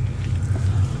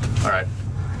 it. All right.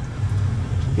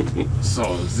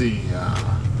 So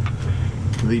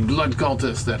the blood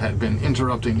cultists that had been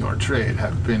interrupting your trade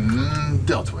have been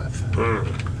dealt with.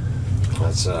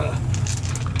 That's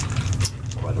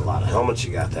quite a lot of helmets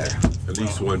you got there. At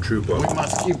least one trooper. We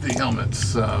must keep the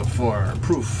helmets for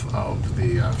proof of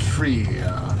the free,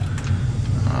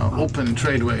 open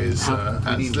tradeways,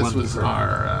 as this was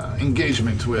our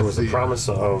engagement with There was a promise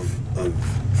of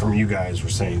from you guys were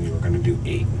saying you were going to do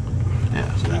 8.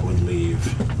 Yeah. So that would leave.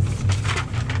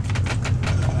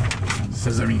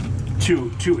 Says I mean.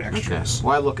 Two extras.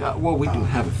 Well, we do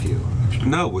have a few.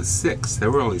 No, it was 6.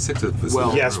 There were only 6 of us.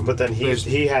 Well, Yes, but then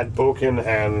he had Boken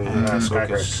and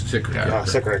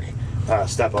Sikrik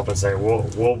step up and say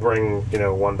we'll bring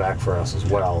one back for us as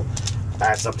well.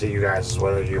 That's up to you guys as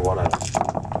whether you want to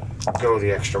go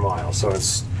the extra mile. So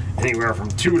it's anywhere from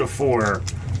 2 to 4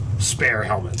 spare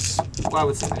helmets. Well, I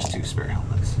would say there's 2 spare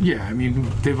helmets. Yeah, I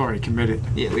mean, they've already committed.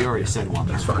 Yeah, we already said one.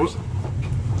 That's fine.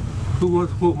 Who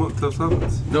wants those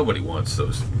helmets? Nobody wants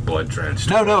those blood drenched.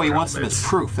 No, he wants them as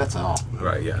proof. That's all.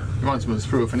 Right, yeah. He wants them as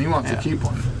proof, and he wants to keep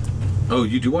one. Oh,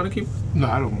 you do want to keep? No,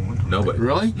 I don't want one. Nobody.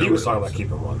 Really? He was talking about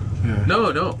keeping one. Yeah.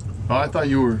 No. Oh, I thought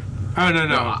you were. Oh, no.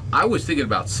 No, I was thinking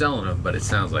about selling them, but it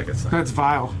sounds like it's not. That's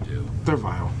vile. to do. They're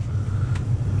vile.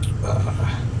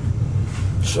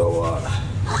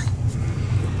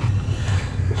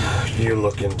 You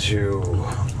looking to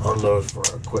unload for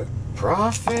a quick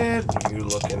profit? You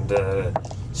looking to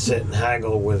sit and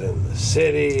haggle within the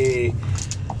city?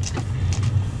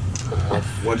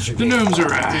 What's your The game? gnomes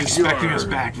are expecting us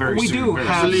back very We soon. do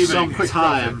have leaving some quick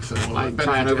time. profit, so I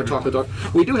try and overtalk the dog.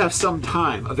 We do have some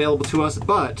time available to us,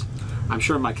 but I'm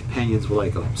sure my companions will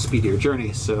like a speedier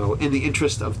journey. So, in the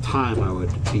interest of time, I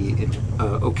would be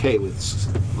okay with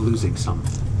losing some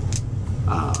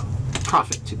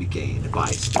profit to be gained by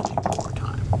spending more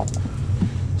time.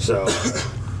 So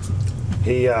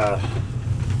he's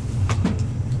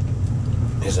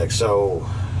like, so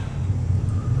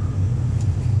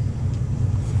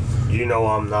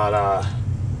I'm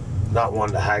not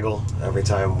one to haggle. Every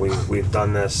time we've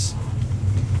done this,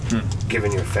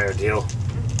 giving you a fair deal.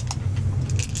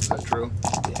 Is that true?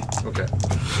 Yeah. Okay.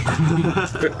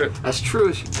 As true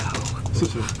as you know.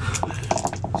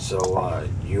 So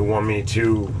you want me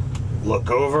to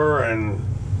look over and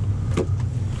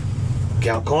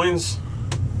count coins?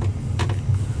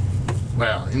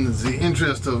 Well, in the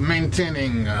interest of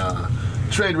maintaining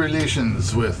trade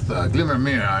relations with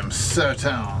Glimmermere, I'm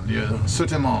certain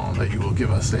that you will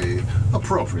give us a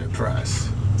appropriate price.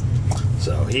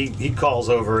 So he calls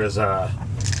over his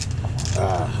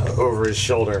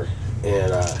shoulder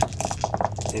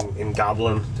in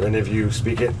Goblin. Do any of you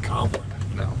speak it? Goblin?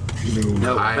 No.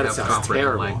 No, I that have sounds comprehend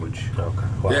terrible. language. Okay.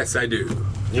 Well, Yes, I do.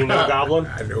 you know Goblin?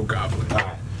 I know Goblin. All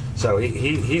right. So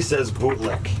he says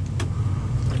bootlick.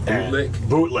 Bootlick?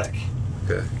 Bootlick.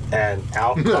 Okay. And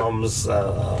out comes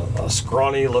a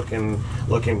scrawny looking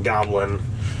goblin,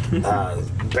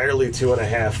 barely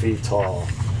 2.5 feet tall.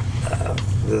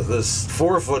 This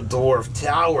 4-foot dwarf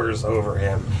towers over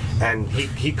him, and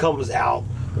he comes out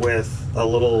with a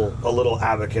little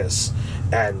abacus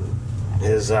and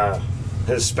his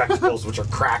spectacles, which are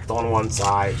cracked on one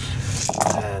side,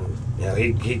 and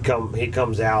he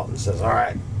comes out and says, "All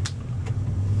right,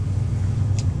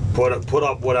 put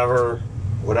up whatever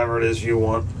it is you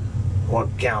want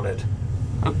counted."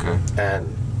 Okay.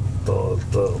 And the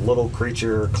little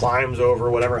creature climbs over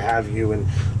whatever have you, and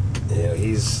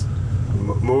he's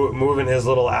moving his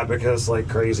little abacus like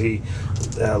crazy,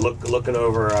 looking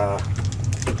over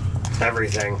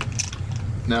everything.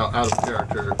 Now, out of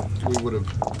character, we would have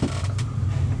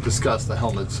discussed the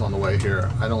helmets on the way here.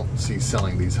 I don't see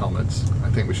selling these helmets. I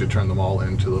think we should turn them all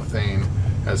into the Thane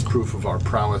as proof of our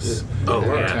prowess and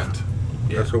intent.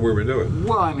 That's what we were doing.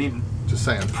 Well, I mean, Just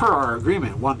saying. per our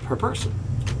agreement, 1 per person.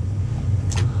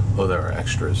 Oh, there are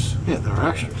extras. Yeah, there are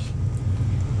extras.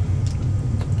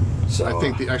 So I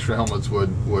think the extra helmets would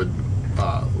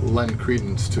lend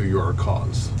credence to your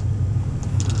cause.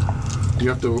 You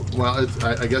have to. Well,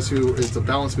 I guess it's a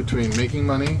balance between making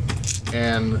money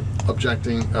and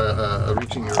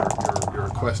reaching your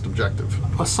quest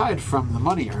objective. Aside from the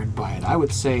money earned by it, I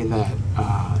would say that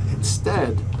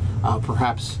instead,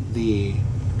 perhaps the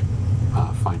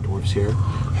fine dwarves here,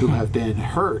 who have been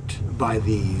hurt by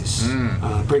these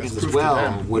brigands as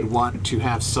well, would want to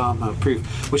have some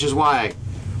proof, which is why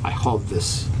I hauled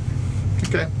this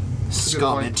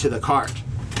scum into the cart.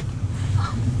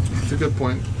 That's a good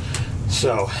point.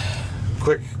 So,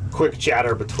 quick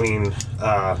chatter between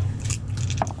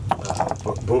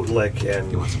Bootlick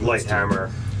and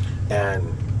Lighthammer and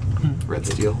Red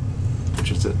Steel.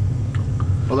 Interested?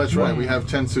 Well, that's right. We have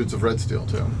 10 suits of red steel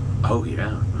too. Oh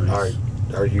yeah. Nice.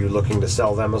 Are you looking to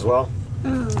sell them as well?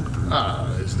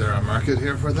 Is there a market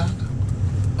here for that?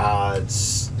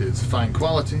 It's fine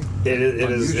quality. It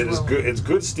is good. It's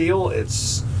good steel.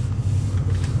 It's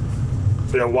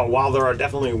while there are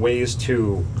definitely ways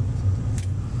to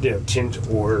tint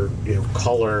or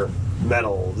color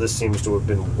metal, this seems to have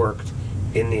been worked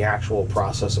in the actual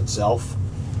process itself.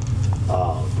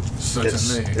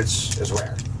 Certainly. It's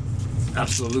rare.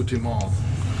 Absolutement.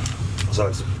 So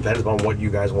it depends on what you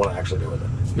guys want to actually do with it.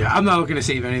 Yeah, I'm not looking to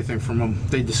save anything from them.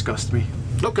 They disgust me.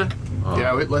 Okay.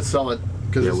 Let's sell it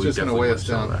because it's just going to weigh us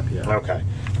down. Okay.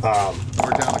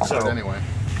 We're down the card anyway.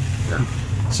 Yeah.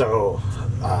 So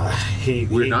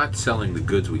we're not selling the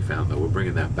goods we found though. We're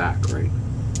bringing that back, right?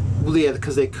 Well, yeah,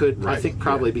 because they could. Right, I think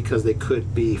probably because they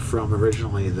could be from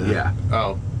originally the. Yeah.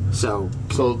 Oh. So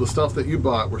the stuff that you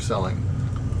bought, we're selling.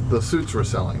 The suits we're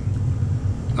selling.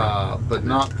 But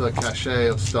not the cachet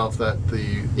of stuff that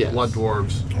the blood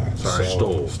dwarves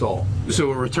stole. So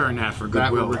we'll return that for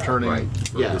goodwill. That we're returning. Right.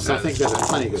 yes, I think that's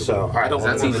plenty good. So I don't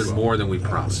That's want to even more than we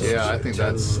promised. Yeah, I think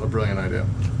that's a brilliant idea.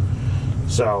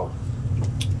 So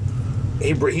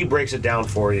he breaks it down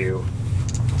for you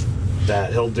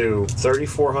that he'll do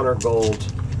 3,400 gold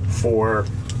for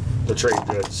the trade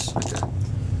goods,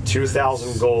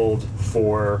 2,000 gold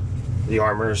for the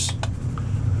armors,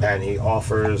 and he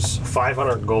offers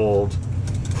 500 gold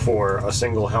for a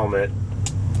single helmet,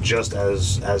 just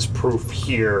as proof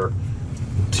here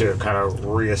to kind of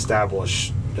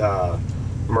reestablish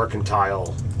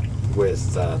mercantile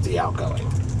with the outgoing.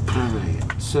 All right.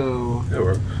 So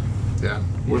Yeah.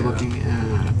 we're looking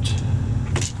at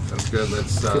That's good.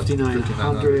 Let's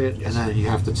 5,900, and then you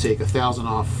have to take 1,000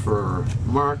 off for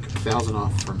Mark, 1,000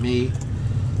 off for me.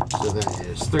 So that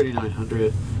is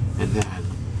 3,900, and then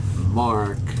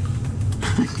Mark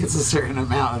gets a certain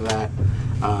amount of that.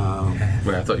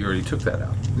 Wait, I thought you already took that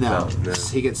out. No,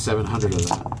 he gets 700 of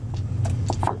that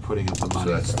for putting up the money.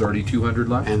 So that's 3,200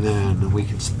 left. And then we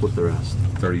can split the rest.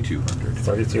 3,200.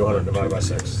 3,200 divided by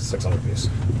 600 piece.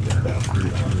 Yeah.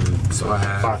 So I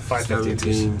have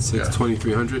 550 17,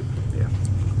 2,300. Yeah.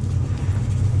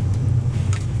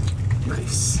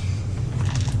 Nice.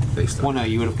 Well, no,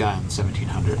 you would have gotten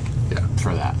 1,700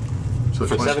 for that. So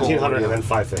For 1,700 and then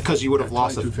 550. Because you would have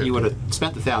lost it. 2,250. You would have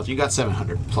spent 1,000. You got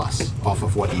 700 plus off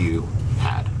of what you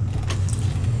had.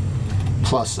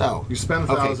 Plus, You spent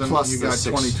 1,000. plus You the got 6,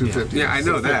 2,250. Yeah, I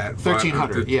know that. but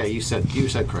 1,300. Yeah, you said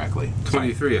correctly.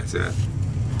 23, I said.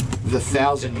 The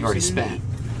 1,000 you already spent,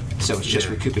 so it's just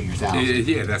recouping your 1,000.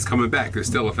 Yeah, that's coming back. It's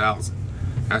still 1,000.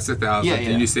 That's 1,000. Yeah,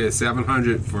 And you said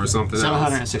 700 for something 700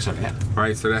 else. and 600. Yeah.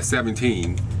 Right, so that's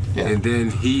 17. Yeah. And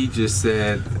then he just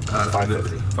said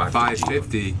 550.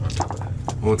 550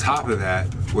 on top of that,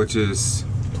 which is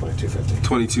 2250.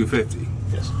 2250.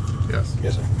 Yes. Yes.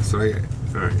 Yes, sir. So yeah,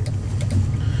 all right.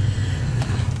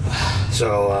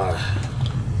 So,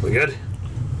 we good?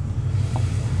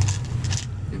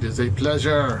 It is a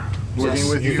pleasure working Yes.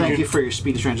 with you. Thank you for your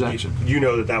speedy transaction. You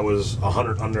know that was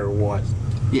 100 under what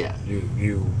Yeah.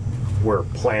 you were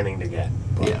planning to get.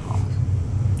 But Yeah.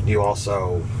 you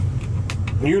also,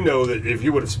 know that if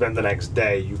you would have spent the next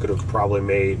day, you could have probably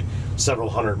made several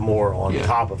hundred more on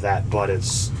top of that. But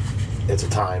it's a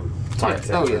time thing.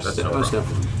 Oh yes, That's no most problem.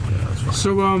 definitely.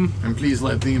 So, And please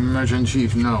let the merchant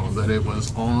chief know that it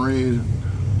was Henri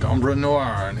d'Ombre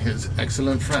Noir and his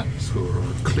excellent friends who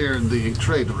cleared the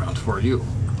trade route for you.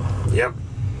 Yep.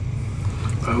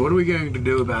 what are we going to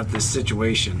do about this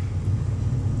situation?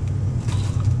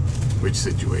 Which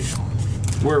situation?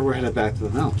 We're headed back to the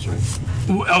mountains,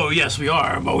 right? Oh, yes, we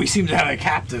are, but we seem to have a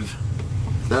captive.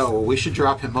 No, we should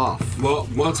drop him off. Well,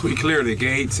 once we clear the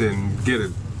gates and get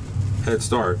a head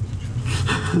start.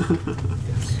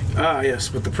 Yes,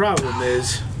 but the problem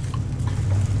is...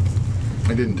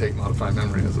 I didn't take Modify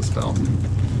Memory as a spell.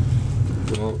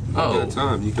 Well, at a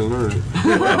time, you can learn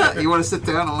it. You want to sit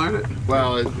down and learn it?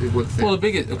 Well, it would fit. Well, the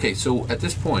biggest. Okay, so at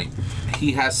this point,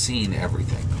 he has seen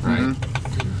everything, right?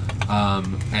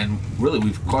 And really,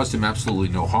 we've caused him absolutely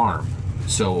no harm.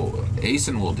 So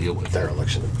Asen will deal with that.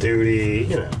 Dereliction of duty,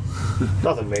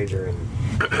 nothing major in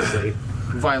state.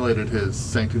 Violated his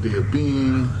sanctity of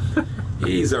being.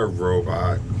 He's a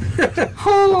robot.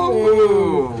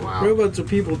 Oh, wow. Robots are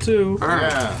people too.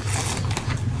 Yeah.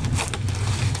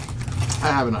 I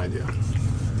have an idea.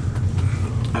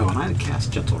 Oh, and I had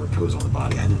cast Gentle Repose on the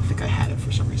body. I didn't think I had it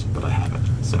for some reason, but I have it.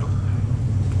 So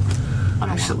I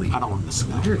don't want to miss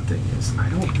The weird thing is, I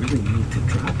don't really need to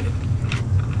drop it.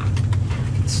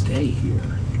 I can stay here.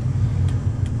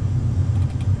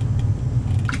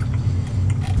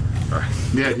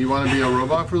 Yeah, you want to be a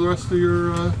robot for the rest of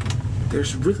your...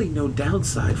 There's really no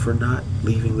downside for not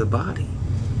leaving the body.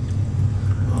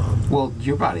 Well,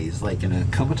 your body is like in a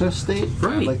comatose state,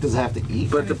 Right. Like, does it have to eat?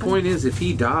 But the point is, if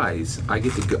he dies, I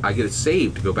get a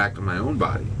save to go back to my own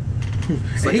body.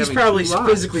 It's like He's having probably two lives.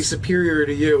 physically superior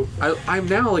to you. I'm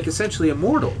now like essentially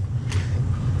immortal.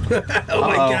 Oh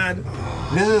my god.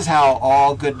 This is how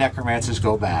all good necromancers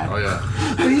go bad. Oh,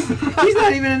 yeah. He's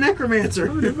not even a necromancer.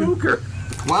 Evoker.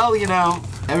 Well,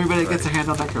 everybody gets a hand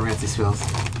on necromancy spells.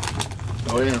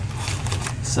 Oh, yeah.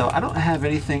 So I don't have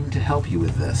anything to help you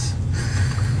with this.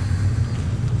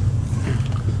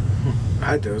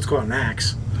 I do. It's called an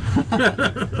axe.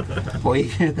 Well,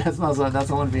 that's not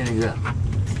one being good.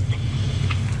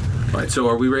 All right. So,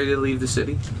 are we ready to leave the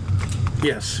city?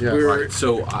 Yes. Yeah. All right.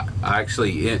 So, I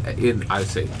actually, I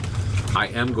say, I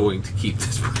am going to keep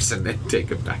this person and take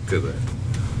him back to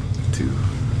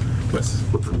what's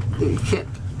You can't.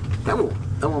 That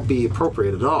won't be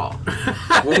appropriate at all.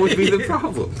 what would be the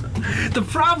problem? The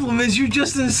problem is you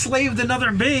just enslaved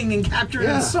another being and captured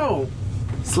Yeah. his soul.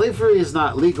 Slavery is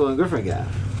not legal in Gryffindor.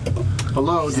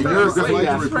 Hello, do you You're a like to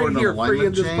Gryffindor. report an Right here, free in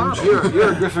alignment this change? bottle.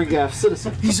 You're a Gryffindor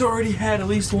citizen. He's already had at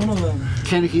least one of them.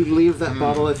 Can he leave that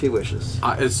bottle if he wishes?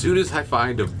 As soon as I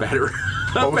find a better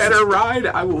was ride,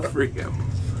 I will free him.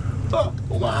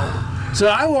 So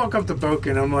I walk up to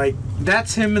Boken. I'm like,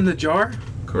 "That's him in the jar,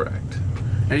 Correct.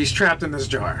 and he's trapped in this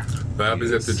jar." What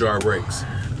happens if the jar breaks?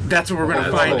 That's what we're gonna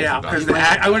That's find what out. it's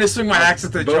Because I'm gonna swing my axe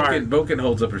at the jar. Boken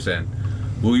holds up her hand.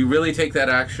 Will you really take that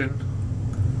action?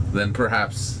 Then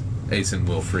perhaps Asen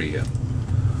will free him.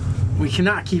 We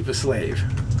cannot keep a slave.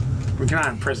 We cannot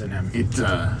imprison him.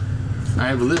 I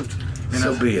have lived in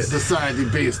So be a it. society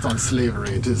based on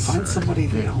slavery. It is. Find somebody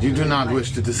to You do not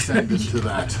wish to descend into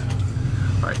that.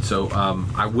 All right. So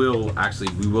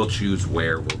we will choose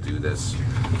where we'll do this.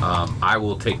 I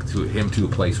will take him to a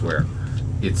place where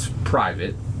it's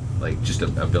private, like just a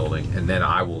building, and then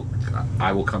I will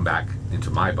come back into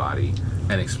my body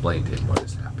and explain to him what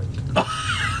has happened.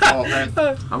 Oh, and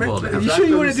I'm willing to Are have you that. sure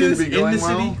you want to doesn't do seem this be in the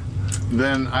going city?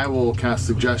 Then I will cast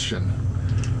suggestion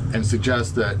and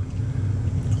suggest that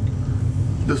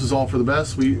this is all for the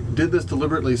best. We did this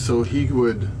deliberately so he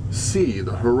would see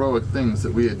the heroic things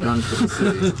that we had done for the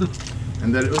city,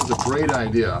 and that it was a great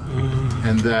idea,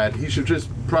 and that he should just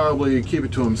probably keep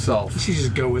it to himself You should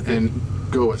just go with it. and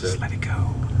go with it. Let it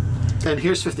go. And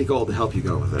here's 50 gold to help you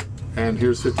go with it. And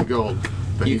here's 50 gold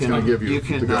that he's going to give you, You to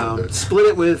can go with it. split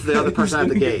it with the other person at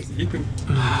the gate.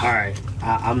 All right,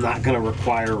 I'm not going to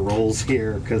require rolls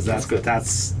here because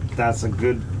that's a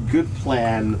good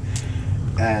plan.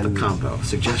 And Combo.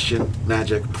 Suggestion,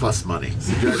 magic, plus money.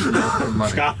 Suggestion and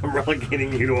money. Scott, I'm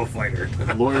relegating you to a fighter.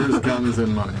 Lawyers, guns,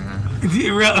 and money. Did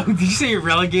you say you're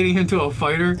relegating him to a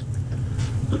fighter?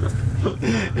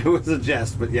 It was a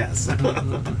jest, but yes. I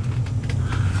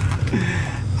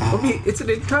mean, it's an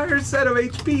entire set of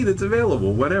HP that's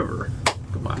available. Whatever.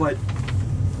 Come on. But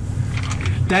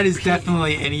That is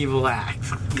definitely an evil act.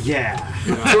 yeah,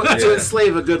 To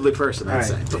enslave a goodly person, I'd Right.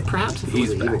 say. But perhaps if it was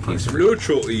He's an evil back. He's person.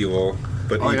 Neutral evil,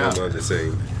 but Oh, evil yeah. not the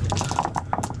same.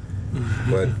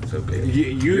 But It's okay.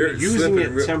 You're using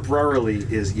slipping it temporarily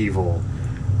is evil.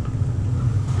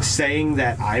 Saying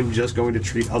that I'm just going to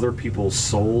treat other people's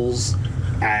souls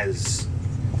as,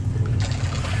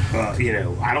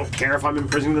 I don't care if I'm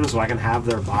imprisoning them so I can have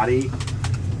their body.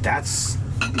 That's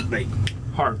like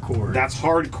Hardcore. that's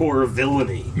hardcore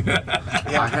villainy.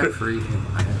 I have freed him.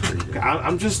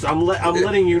 I'm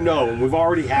letting you know. We've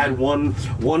already had one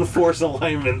force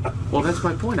alignment. Well, that's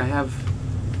my point. I have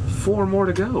 4 more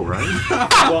to go, right?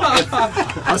 Well, if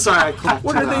I'm sorry, I clapped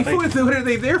What too are they loud. for? What are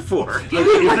they there for? if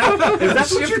that's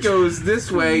The what you're shift goes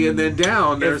this way and then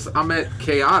down. I'm at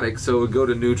chaotic, so it would go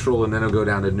to neutral, and then it'll go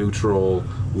down to neutral,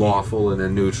 lawful, and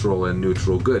then neutral and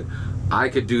neutral good. I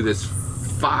could do this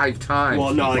 5 times.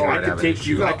 well, no, like before I I'd have could an take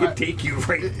you. issue. I could take you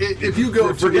right. If you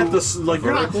go Forget to this. Like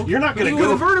you're not But going to even go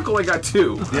the vertical. I got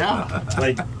 2. Yeah.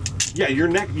 like. Yeah, your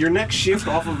next shift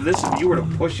off of this, if you were to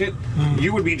push it,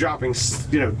 you would be dropping,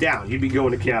 down. You'd be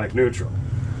going to chaotic neutral.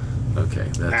 Okay,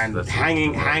 and that's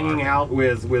hanging out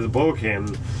with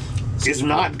Boken is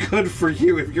not good for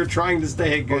you if you're trying to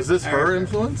stay a good. Was this her character.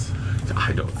 influence?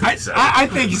 I don't think so. I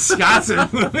think it's Scott's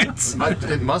influence.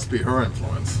 It must be her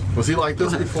influence. Was he like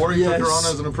this before he took her on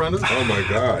as an apprentice? Oh my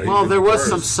God. Well, there was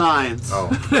some Worse. signs. Oh,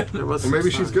 There was. well,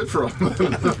 maybe some she's signs. good for him.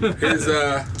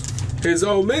 His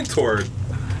old mentor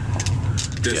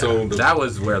disowned him. That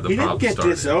was where the He didn't problem get started.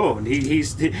 disowned.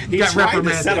 He's got trying to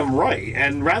reprimanded. set him right,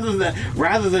 and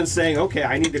rather than saying, okay,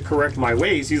 I need to correct my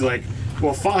ways, he's like,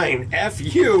 well, fine, F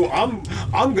you, I'm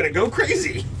gonna go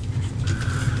crazy.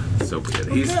 So weird.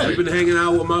 He's been hanging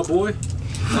out with my boy.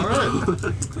 All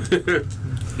right.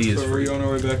 He is So we're free. on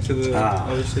our way back to the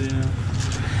other city now.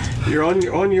 You're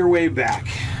on your way back.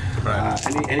 Right.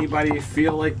 Anybody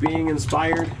feel like being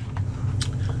inspired?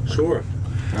 Sure.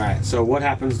 All right. So what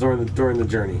happens during the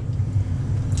journey?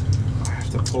 I have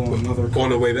to pull another. On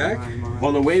the way back?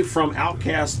 On the way from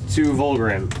Outcast to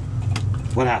Volgren,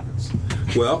 what happens?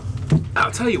 Well,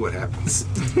 I'll tell you what happens.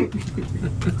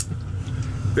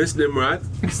 This Nimrod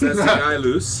sets the guy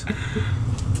loose.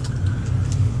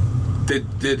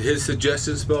 Did his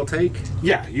suggested spell take?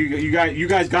 Yeah, you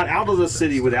guys got out of the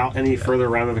city without any further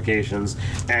ramifications,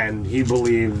 and he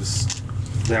believes,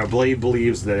 Blade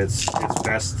believes that it's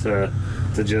best to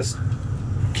just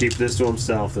keep this to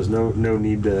himself. There's no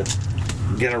need to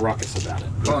get a ruckus about it.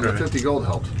 Well, and the 50 gold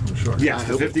helped, I'm sure. Yes,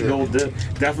 the 50 gold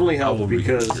definitely helped will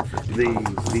because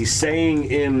the saying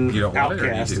in You don't want it, or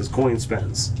you Outcast do? is coin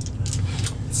spends.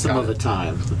 Some of the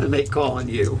time, and they call on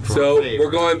you. For So a favor.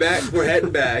 we're going back. We're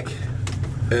heading back,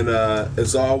 and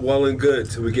it's all well and good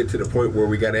till we get to the point where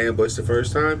we got ambushed the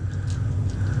first time,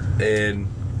 and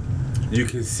you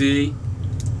can see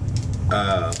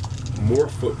more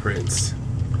footprints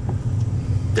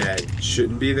that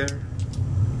shouldn't be there.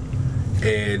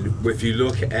 And if you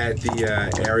look at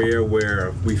the area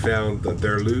where we found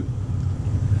their loot,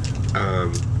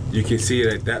 you can see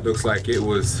that looks like it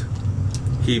was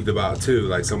heaved about too,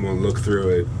 like someone looked through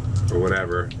it or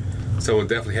whatever. Someone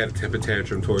definitely had a temper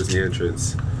tantrum towards the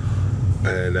entrance,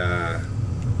 and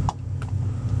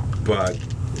but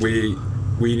we're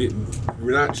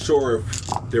not sure if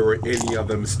there were any of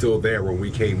them still there when we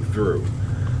came through.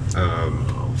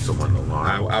 Someone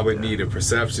alarmed. I would need a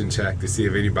perception check to see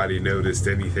if anybody noticed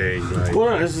anything. Like,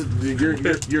 Well, no, this is,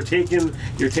 you're taking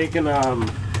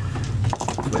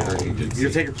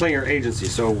player agency.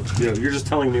 So you're just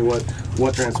telling me what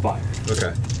transpired.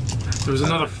 okay. There was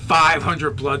another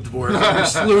 500 blood dwarves. We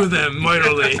slew them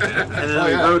mightily. And then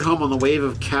we rode home on the wave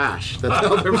of cash. That's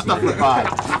all there was nothing to buy.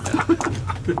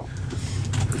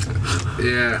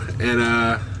 Yeah,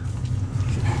 and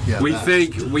we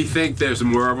think there's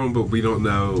more of them, but we don't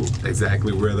know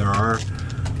exactly where there are.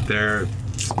 There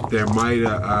might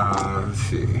let's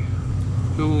see,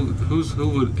 who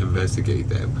would investigate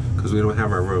that? Because we don't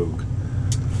have our rogue.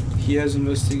 He has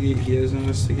investigate.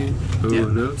 Who Yeah.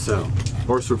 knows? So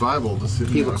Or survival to see.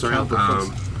 He looks around.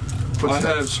 I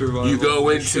have survival. You go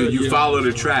into, you Yeah. follow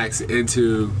the tracks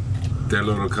into their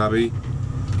little cubby,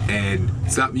 and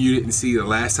something you didn't see the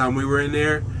last time we were in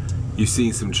there. You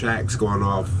seen some tracks going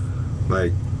off,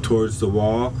 like towards the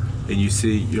wall, and you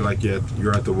see you're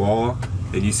at the wall,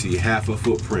 and you see half a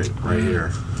footprint right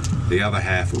here. The other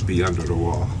half will be under the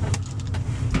wall.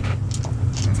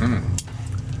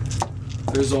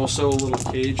 There's also a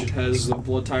little cage. It has a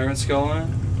blood tyrant skull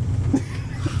on it,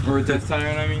 or a death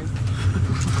tyrant. I mean.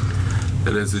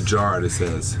 And there's a jar that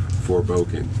says "For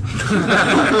Boken."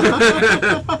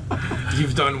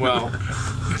 You've done well.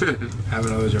 Have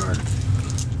another jar.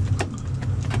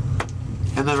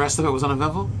 And the rest of it was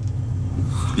uneventful?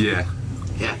 Yeah.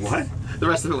 Yeah. What? The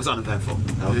rest of it was uneventful.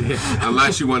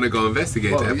 Unless you want to go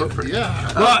investigate that footprint.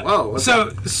 Yeah. Well,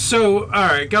 so all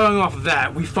right. Going off of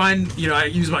that, we find I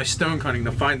use my stone cutting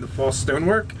to find the false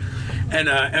stonework,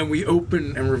 and we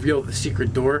open and reveal the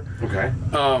secret door. Okay.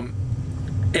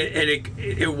 And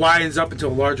it widens up into a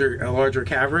larger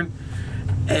cavern,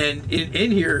 and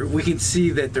in here we can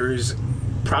see that there's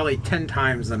probably 10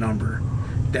 times the number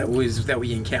that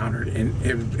we encountered in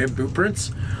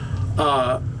blueprints.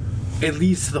 It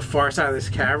leads to the far side of this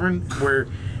cavern where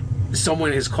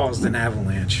someone has caused an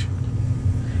avalanche.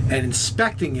 And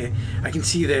inspecting it, I can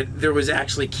see that there was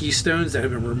actually keystones that have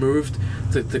been removed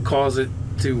to cause it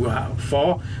to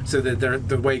fall, so that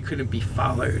the way couldn't be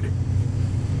followed.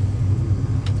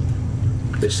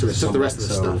 So the rest of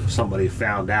the stuff. Somebody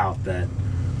found out that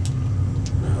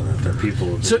the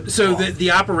people. have been So involved.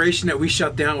 the operation that we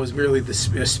shut down was merely the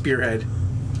spearhead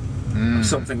of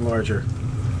something larger.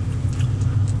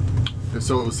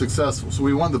 So it was successful. So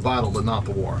we won the battle, but not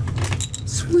the war.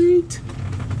 Sweet.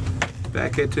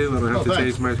 back hit too. I don't have to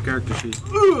thanks. change my character sheet.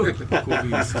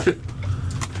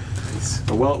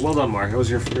 Well done, Mark. That was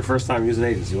your first time using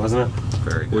agency, wasn't it?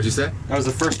 Very good. What'd you say? That was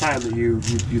the first time that you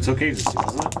took agency,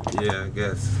 wasn't it? Yeah, I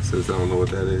guess. Since I don't know what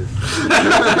that is.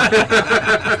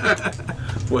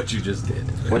 What you just did.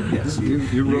 What? Yes.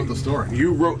 You wrote the story.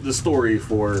 You wrote the story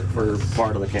for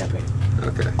part of the campaign.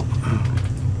 Okay.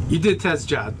 You did Ted's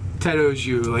job. Ted owes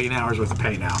you like an hour's worth of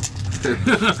pay now.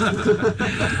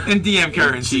 In DM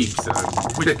currency, Cheap, son.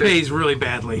 which pays really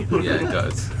badly. Yeah, it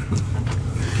does.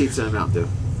 Pizza and Mountain Dew.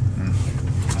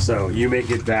 So you make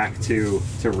it back to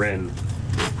Rin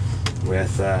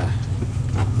with the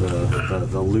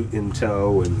loot in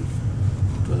tow and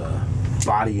the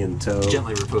body in tow.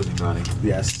 Gently reposing body.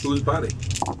 Yes. Whose body?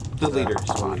 The leader's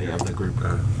body of the group.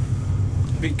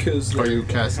 Because Are you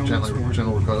cast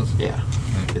gentle repose? Yeah.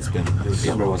 It's been. It would be a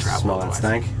Somebody long wants to travel smell that otherwise.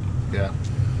 stank. Yeah.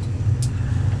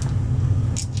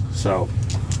 So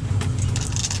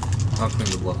I'll clean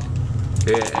the blood.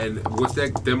 Yeah, and what's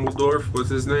that Dumbledore? What's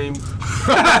his name?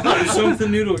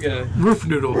 something noodle guy. Roof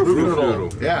noodle. Roof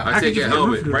Noodle. Yeah. I take could a you get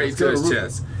helmet Roof right Noodle? to his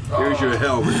chest. Here's your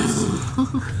helmets.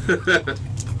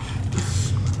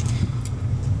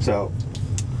 So,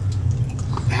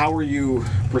 how are you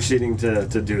proceeding to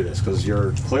do this? Because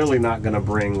you're clearly not going to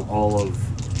bring all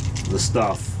of the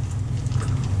stuff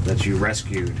that you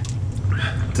rescued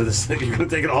to the city. You're going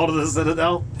to take it all to the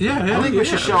Citadel? Yeah, I think we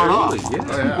should show it off. Oh,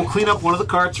 yeah. We'll clean up one of the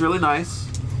carts really nice.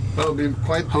 That'll be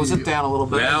quite Hose it the, down a little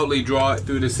bit. Loudly draw it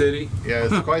through the city. yeah,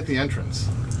 it's quite the entrance.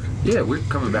 Yeah, we're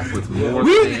coming back with more than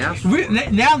they asked for.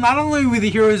 Now, not only are we the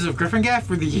heroes of Gryffindor,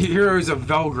 we're the heroes of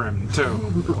Velgrim,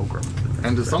 too.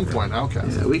 And to some point,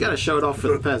 outcast. Yeah, we gotta show it off for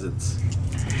the peasants.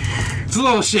 It's a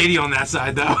little shady on that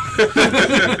side, though.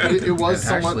 It was And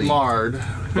somewhat actually- marred.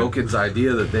 Vulcan's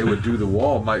idea that they would do the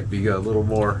wall might be a little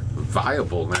more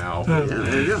viable now. Yeah,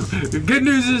 there you go. The good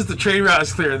news is the trade route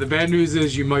is clear. The bad news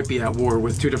is you might be at war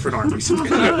with two different armies. No.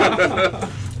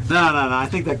 I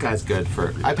think that guy's good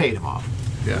for. I paid him off.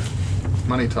 Yeah.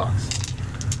 Money talks.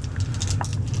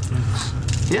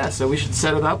 Yeah, so we should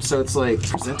set it up so it's like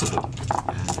presentable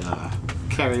and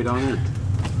carry it on in.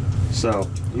 So,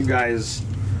 you guys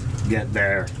get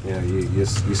there. You know, you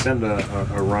send a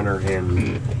runner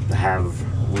in to have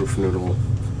Roof Noodle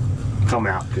come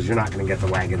out because you're not going to get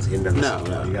the wagons into the No,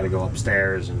 Citadel. no. You got to go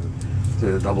upstairs and to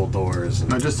the double doors. And,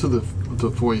 No, just to the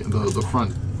foyer, the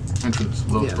front entrance,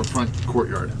 Yeah. the front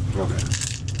courtyard. okay.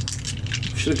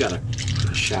 Should have got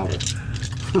a shower.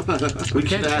 We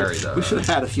can't carry those. We should have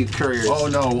had a few couriers. Oh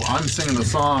no, I'm singing the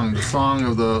song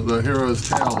of the hero's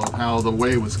tale of how the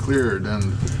way was cleared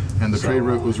and the So, trade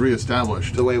route was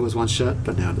reestablished. The way was once shut,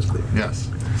 but now it is clear. Yes.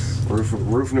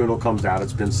 Roof Noodle comes out.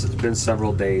 It's been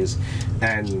several days,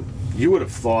 and you would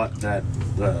have thought that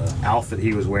the outfit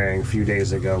he was wearing a few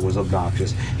days ago was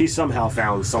obnoxious. He somehow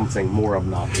found something more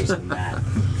obnoxious than that,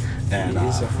 and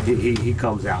he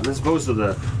comes out. And as opposed to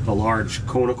the large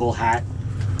conical hat,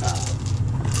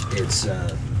 it's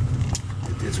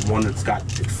one that's got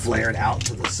it flared out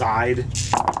to the side.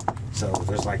 So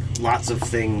there's like lots of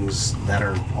things that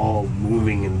are all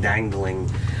moving and dangling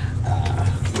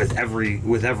with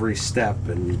every step,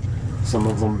 and some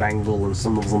of them bangle and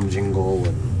some of them jingle,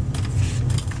 and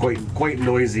quite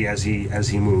noisy as he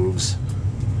moves.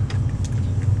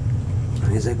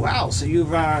 And he's like, "Wow, so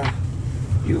you've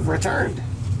returned?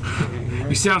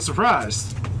 You sound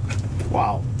surprised.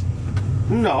 Wow.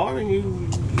 No, I mean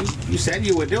you said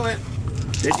you would do it,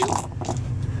 did you?"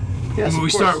 Yes, And of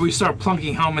we course. start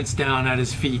plunking helmets down at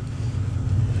his feet.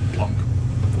 Plunk.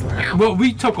 Well,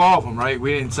 we took all of them, right?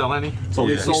 We didn't sell any. So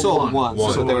You We sold them once,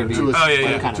 so there would be. To Oh,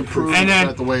 yeah, yeah. kind to of prove And then,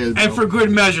 that the way is and for good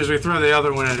measures, we throw the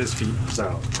other one at his feet.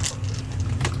 So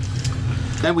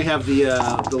Then we have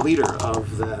the leader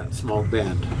of that small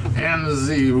band. and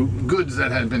the goods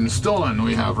that had been stolen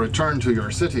we have returned to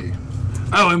your city.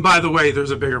 Oh, and by the way,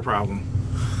 there's a bigger problem.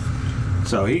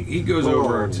 So he goes Oh,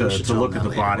 over we to should tell look him at the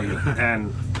that body, later.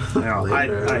 and you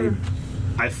know,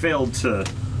 I failed to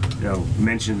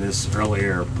mention this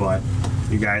earlier, but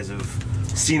you guys have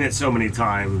seen it so many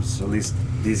times. At least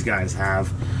these guys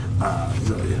have.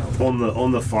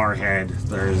 On the forehead,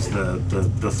 there's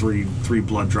the three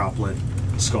blood droplet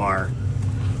scar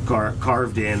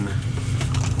carved in.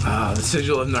 The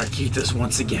sigil of Narkitas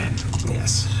once again.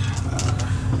 Yes.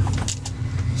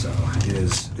 So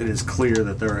it is clear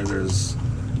that there's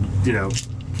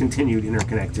continued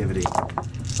interconnectivity.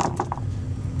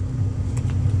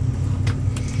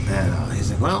 And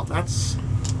he's like, well, that's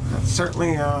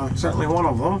certainly one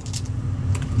of them.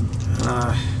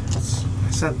 I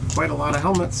said quite a lot of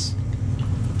helmets.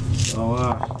 So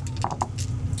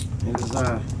it is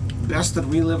best that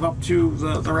we live up to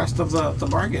the rest of the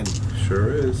bargain.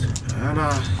 Sure is. And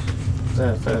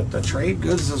the trade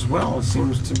goods as well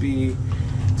seems to be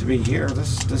here.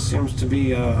 This seems to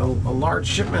be a large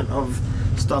shipment of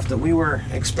stuff that we were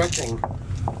expecting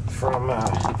from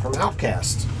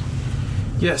OutKast.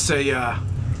 Yes,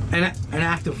 an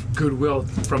act of goodwill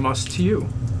from us to you.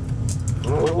 We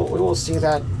will see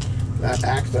that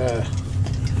act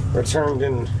returned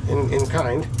in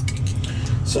kind.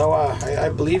 So I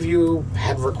believe you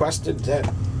had requested that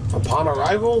upon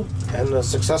arrival and the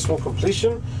successful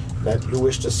completion that you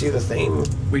wish to see the Thane.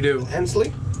 We do.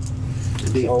 Hensley.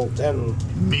 Indeed. So then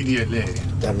Immediately.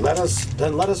 let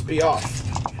us be off.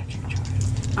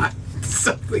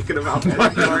 So thinking about that.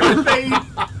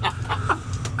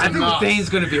 I think the Thane's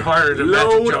going to be harder to Load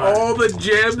magic jar. all the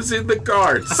gems in the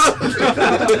carts.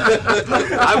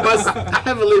 I must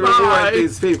heavily reward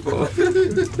these people.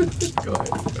 Go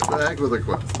ahead. Back with a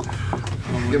quest.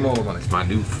 Give him all the money. My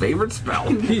new favorite spell.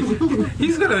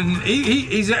 He's gonna.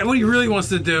 He's what he really wants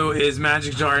to do is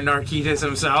magic jar Narcitus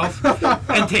himself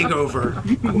and take over.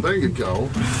 Well, there you go.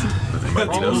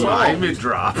 Diamond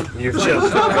drop. You've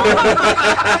just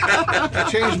I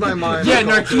changed my mind. Yeah,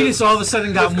 Narcitus all of a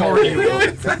sudden got more evil.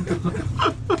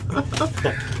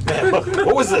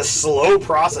 what was this slow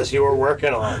process you were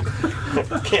working on?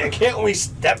 Can't we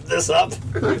step this up?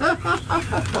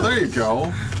 Well, there you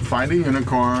go. Find a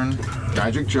unicorn.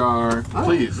 Magic jar.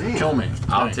 Please, kill me.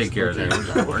 I'll Thanks. take care of that.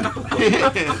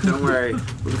 Don't worry,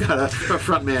 we've got a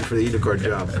front man for the unicorn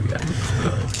job.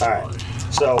 All right.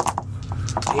 So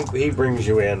he brings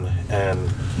you in, and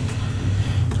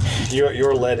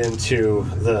you're led into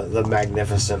the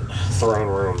magnificent throne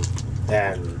room,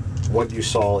 and what you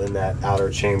saw in that outer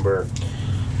chamber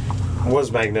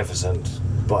was magnificent,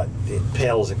 but it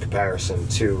pales in comparison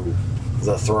to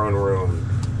the throne room,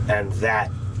 and that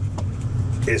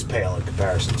is pale in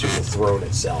comparison to the throne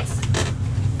itself.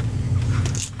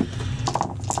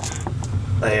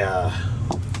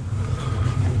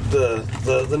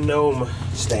 The gnome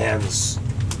stands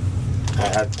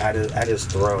at his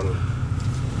throne,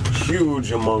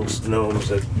 huge amongst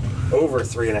gnomes, at over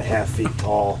 3.5 feet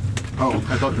tall. Oh,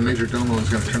 I thought the Major Domo was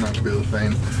going to turn out to be the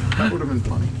Thane. That would have been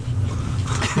funny.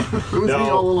 It was me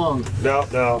all along.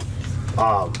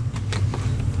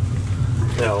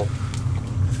 No.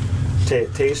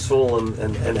 Tasteful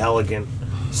and elegant,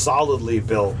 solidly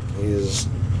built. He's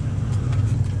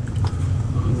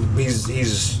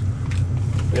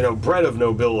bred of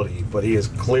nobility, but he has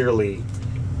clearly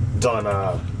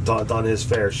done his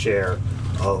fair share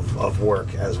of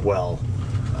work as well.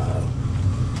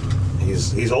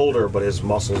 He's older, but his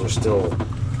muscles are still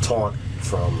taut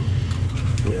from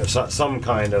some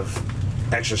kind of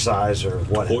exercise or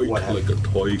what have Like a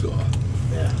tiger.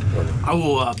 Yeah. I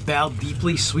will bow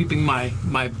deeply, sweeping my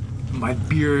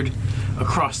beard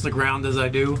across the ground as I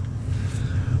do.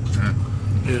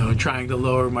 Trying to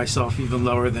lower myself even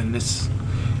lower than this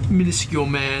minuscule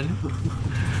man.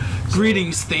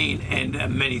 Greetings, Thane,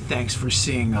 and many thanks for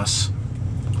seeing us.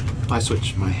 I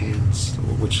switch my hands,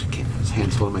 his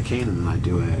hands holding my cane, and then I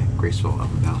do a graceful up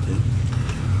and down him.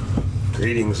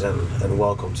 Greetings and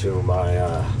welcome to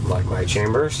my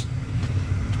chambers.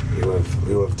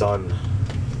 You have done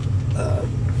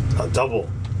a double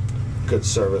good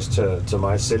service to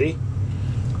my city,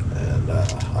 and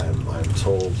I'm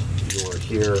told you are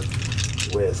here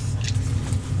with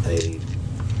a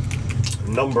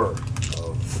number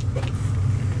of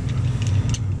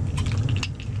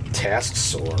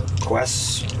tasks or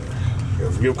quests.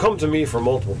 You've come to me for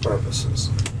multiple purposes.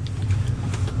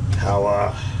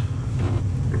 How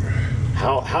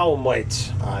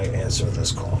might I answer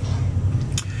this call?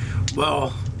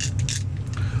 Well,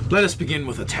 let us begin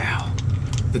with a towel.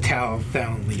 The towel of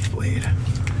found leaf blade.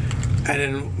 And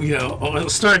then, I'll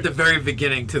start at the very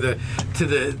beginning to the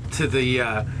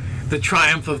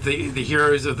triumph of the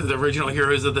heroes of the original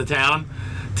heroes of the town,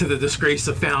 to the disgrace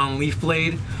of found leaf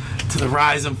blade, to the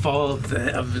rise and fall of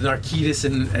Narcitus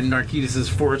and Narcitus's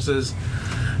forces,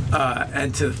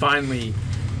 and to finally,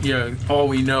 all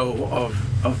we know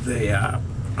of the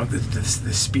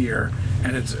spear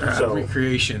and its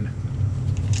recreation.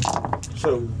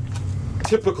 So,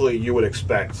 typically, you would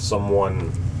expect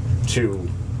someone to,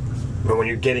 when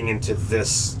you're getting into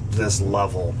this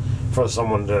level, for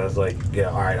someone to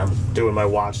all right, I'm doing my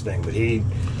watch thing, but he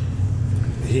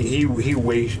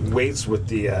waits with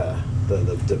the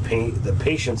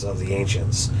patience of the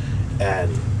ancients,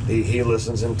 and he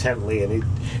listens intently, and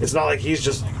it's not like he's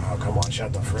just like, oh, come on,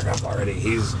 shut the frick up already.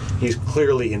 He's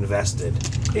clearly invested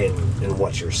in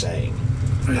what you're saying.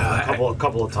 A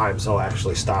couple of times he'll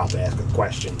actually stop and ask a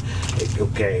question. Like,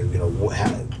 okay,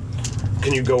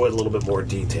 can you go in a little bit more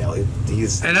detail?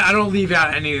 These And I don't leave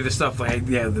out any of the stuff like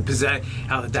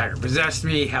how the dagger possessed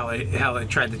me, how it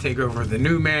tried to take over the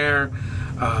new mayor,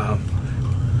 how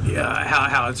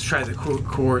it's tried to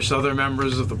coerce other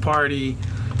members of the party,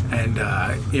 and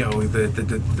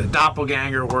the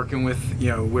doppelganger working with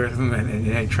him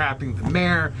and trapping the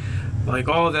mayor. Like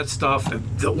all of that stuff,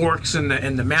 the orcs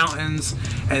in the mountains,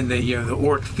 and the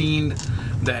orc fiend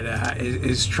that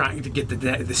is trying to get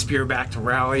the spear back to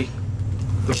rally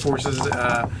the forces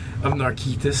of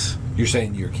Narkitis. You're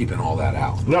saying you're keeping all that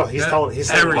out? No, he's telling. He's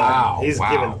saying Wow, he's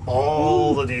wow. given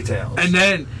all the details. And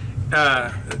then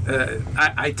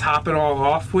I top it all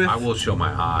off with. I will show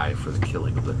my eye for the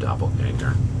killing of the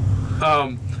doppelganger.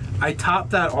 I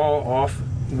top that all off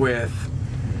with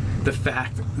the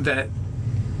fact that,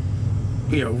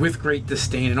 with great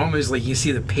disdain, and almost like you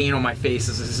see the pain on my face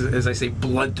as I say,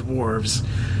 blood dwarves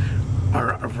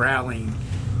are rallying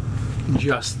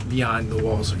just beyond the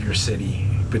walls of your city,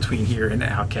 between here and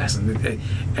OutKast,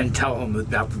 and tell them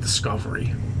about the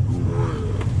discovery.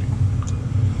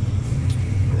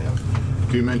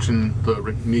 Do you mention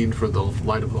the need for the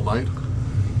light of the light?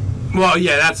 Well,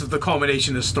 yeah, that's the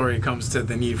culmination of the story. It comes to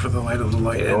the need for the light of the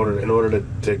light. In order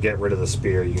to get rid of the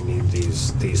spear, you need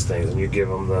these things, and you give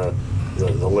them the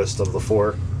list of the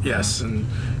 4. Yes, and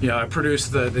I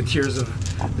produced the tears of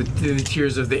the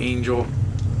tears of the angel,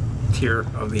 tear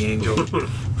of the angel.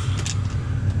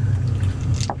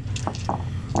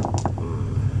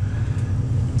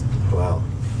 Well,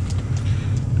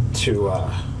 to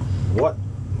what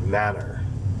manner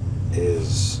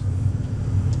is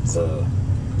the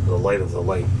light of the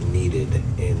light needed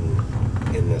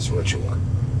in this ritual?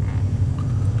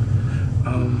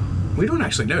 We don't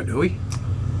actually know, do we?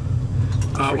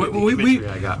 I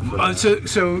got for that.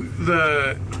 So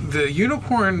the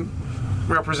unicorn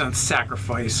represents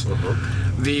sacrifice.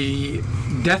 The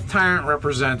death tyrant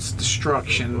represents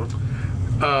destruction.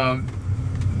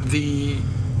 The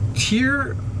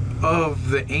tear of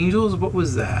the angels, what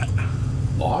was that?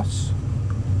 Loss?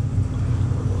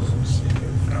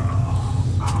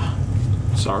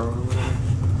 Sorrow or whatever.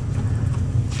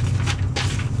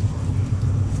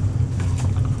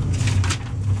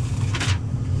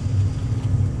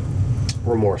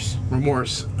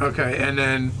 Remorse. Okay, and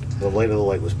then The light of the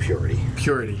light was purity.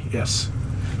 purity. Yes.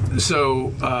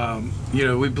 So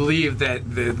we believe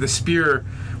that the spear,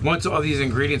 once all these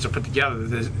ingredients are put together,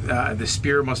 the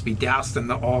spear must be doused in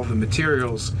all the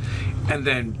materials, and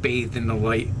then bathed in the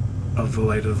light of the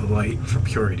light for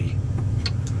purity.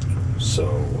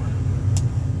 So,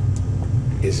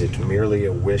 is it merely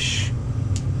a wish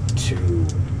to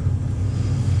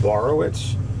borrow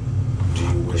it? Do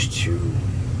you wish to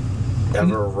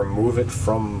ever remove it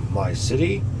from my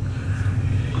city?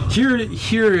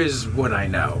 Here is what I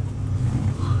know.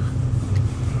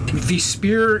 The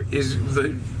spear is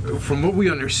from what we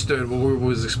understood, what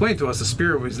was explained to us, the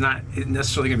spear was not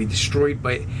necessarily going to be destroyed,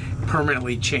 but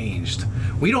permanently changed.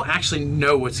 We don't actually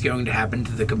know what's going to happen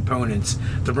to the components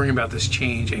to bring about this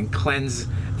change and cleanse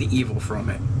the evil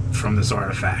from this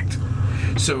artifact.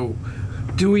 So,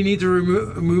 do we need to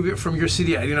remove it from your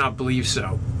city? I do not believe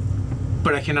so.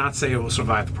 But I cannot say it will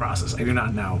survive the process. I do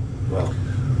not know. Well,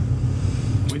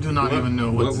 We do not even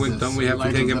know what this don't we have to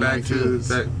light take of it the back light to is.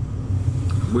 that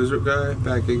wizard guy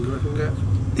back in Griffin Gap?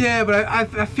 Yeah, but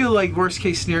I feel like worst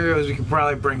case scenario is we could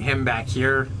probably bring him back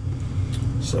here.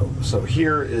 so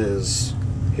here is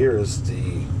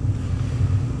the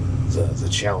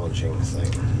challenging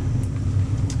thing.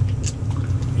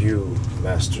 You,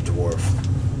 Master Dwarf,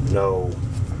 know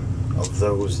of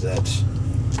those that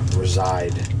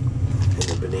reside in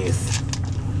the beneath.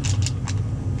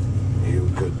 You,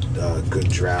 good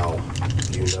drow,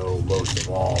 you know most of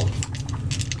all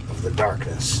of the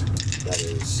darkness that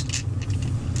is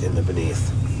in the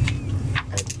beneath.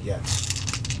 And yet,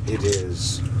 it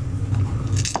is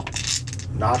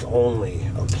not only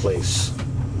a place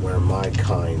where my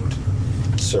kind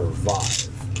survive,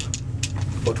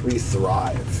 but we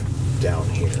thrive down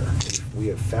here. We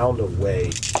have found a way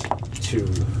to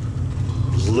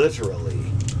literally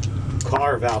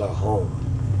carve out a home,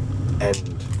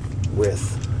 and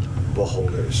with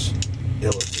beholders,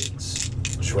 illithids,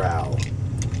 drow,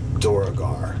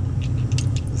 duergar,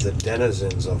 the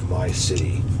denizens of my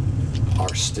city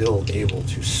are still able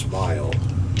to smile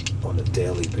on a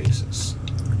daily basis.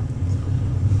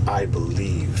 I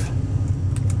believe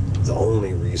the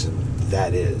only reason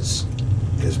that is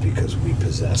because we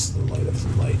possess the light of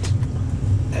the light.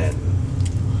 And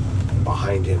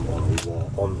behind him on the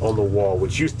wall, on the wall,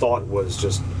 which you thought was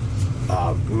just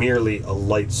merely a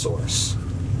light source,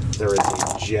 there is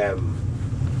a gem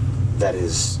that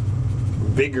is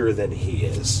bigger than he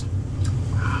is,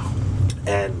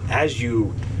 And as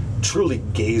you truly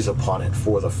gaze upon it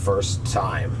for the first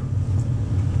time,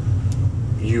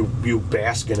 you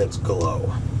bask in its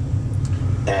glow.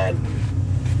 And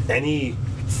any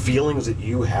feelings that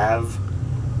you have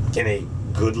in a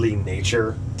goodly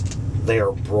nature, they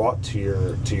are brought to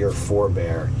your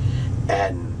forebear,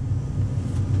 and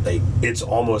it's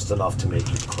almost enough to make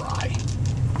you cry.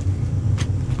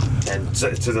 And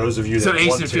to those of you that So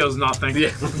want Asen to, feels nothing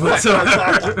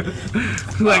whatsoever.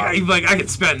 like I could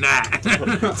spend that.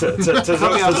 to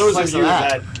those of you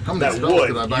that How many spells would,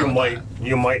 could I buy you with might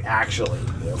you might actually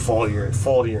fall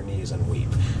to your knees and weep.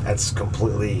 That's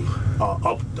completely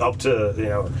up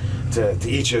to to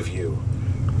each of you,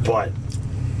 but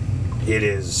it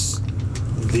is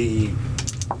the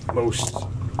most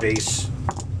base,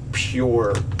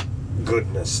 pure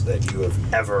goodness that you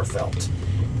have ever felt,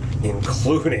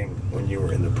 including when you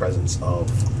were in the presence of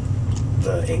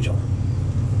the angel.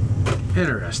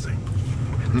 Interesting.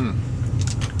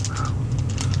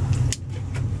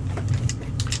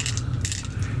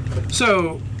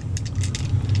 So,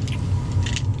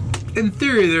 in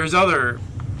theory, there's other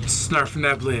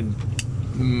Snarfneblin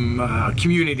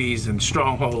communities and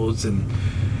strongholds and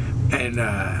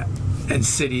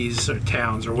cities or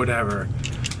towns or whatever.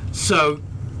 So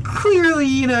clearly,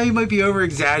 you might be over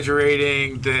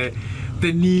exaggerating the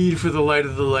need for the light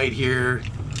of the light here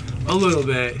a little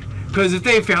bit, because if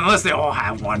they found, unless they all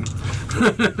have one.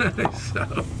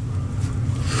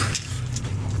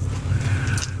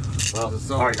 Well,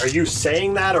 are you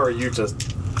saying that, or are you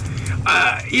just?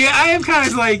 Yeah, I am kind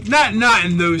of like not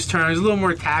in those terms, a little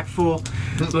more tactful.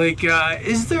 Like,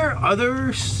 is there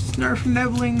other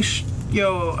Snarfnebling,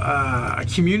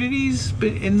 communities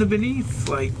in the Beneath?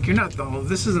 Like, you're not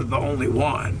this isn't the only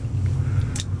one.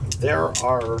 There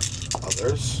are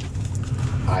others.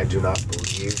 I do not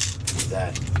believe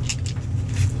that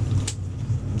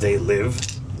they live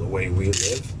the way we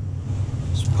live.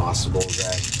 It's possible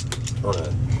that on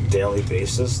a daily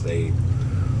basis they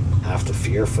have to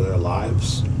fear for their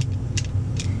lives.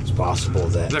 It's possible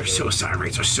that Their suicide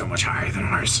rates are so much higher than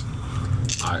ours.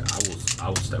 I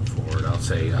will step forward. I'll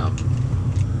say,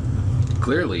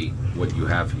 clearly what you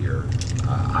have here,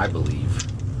 I believe,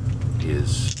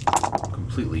 is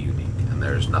completely unique, and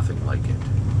there's nothing like it.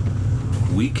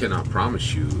 We cannot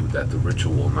promise you that the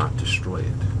ritual will not destroy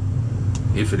it.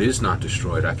 If it is not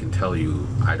destroyed, I can tell you,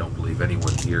 I don't believe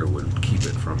anyone here would keep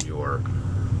it from your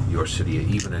city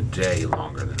even a day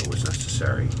longer than it was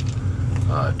necessary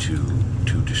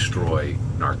to destroy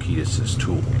Narcissus'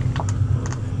 tool.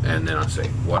 And then I say,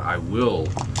 what I will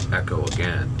echo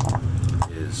again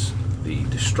is the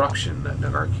destruction that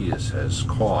Narcissus has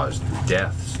caused, the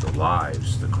deaths, the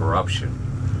lives, the corruption.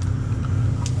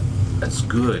 As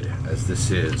good as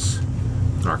this is,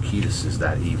 Narcissus is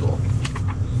that evil.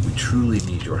 We truly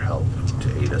need your help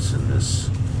to aid us in this.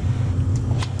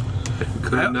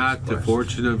 Could not the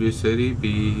fortune of your city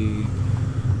be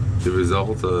the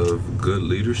result of good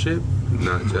leadership,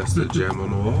 not just a gem on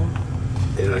the wall?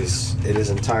 it is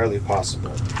entirely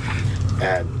possible,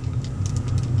 and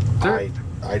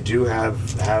I do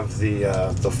have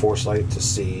the foresight to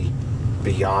see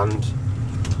beyond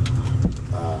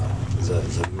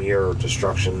the mere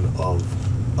destruction of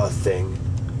a thing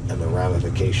and the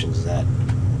ramifications that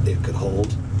it could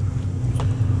hold.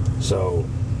 So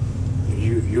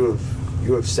you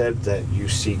have said that you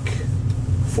seek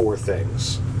 4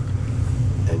 things,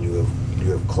 and you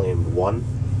have claimed 1.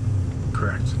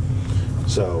 Correct.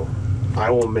 So I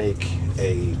will make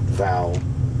a vow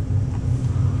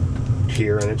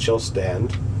here, and it shall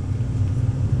stand,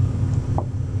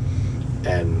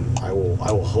 and I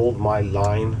will hold my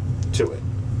line to it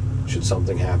should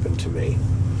something happen to me.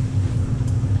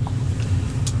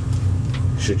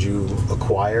 Should you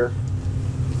acquire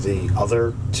the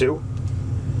other 2,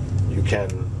 you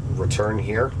can return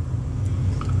here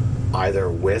either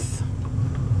with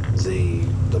the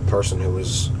person who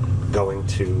is going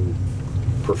to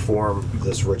perform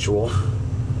this ritual,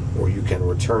 or you can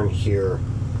return here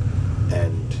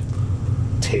and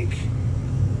take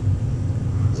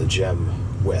the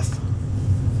gem with.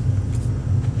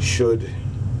 Should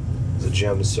the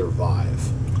gem survive,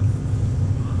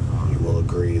 you will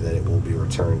agree that it will be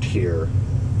returned here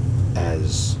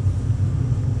as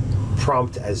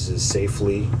prompt as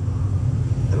safely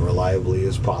and reliably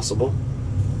as possible.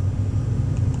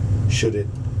 Should it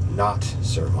not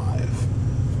survive,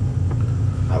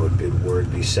 I would bid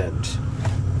word be sent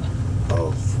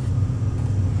of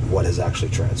what has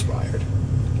actually transpired.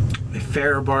 A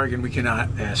fairer bargain we cannot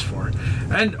ask for.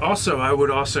 And also, I would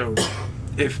also,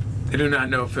 if I do not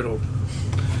know if it'll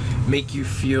make you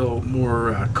feel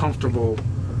more comfortable,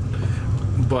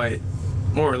 but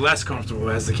or less comfortable,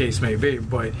 as the case may be.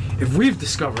 But if we've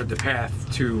discovered the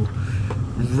path to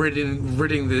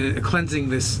cleansing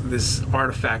this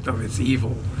artifact of its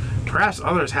evil, perhaps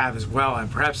others have as well, and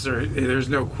perhaps there's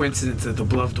no coincidence that the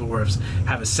Blood Dwarves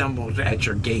have assembled at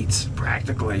your gates,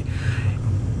 practically.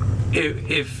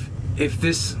 If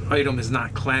this item is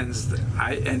not cleansed,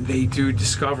 and they do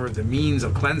discover the means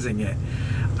of cleansing it,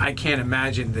 I can't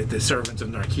imagine that the servants of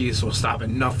Narcissus will stop at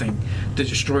nothing to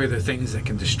destroy the things that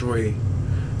can destroy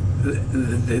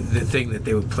the thing that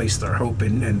they would place their hope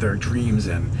in and their dreams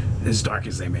in, as dark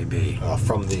as they may be.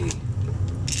 From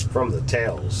the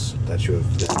tales that you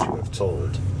have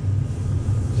told,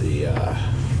 the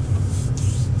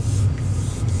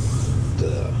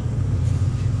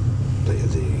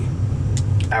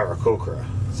Aarakocra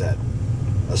that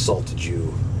assaulted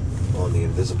you on the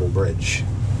invisible bridge,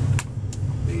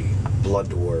 the blood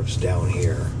dwarves down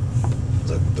here,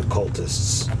 the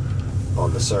cultists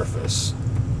on the surface.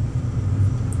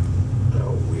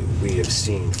 We have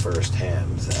seen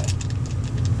firsthand that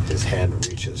his hand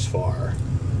reaches far,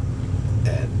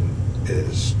 and it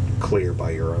is clear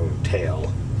by your own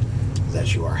tale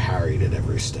that you are harried at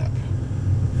every step.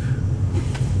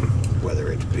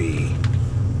 Whether it be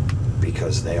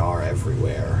because they are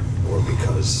everywhere or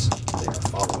because they are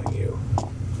following you,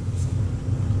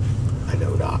 I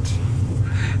know not.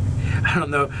 I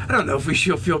don't know if we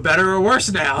should feel better or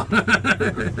worse now.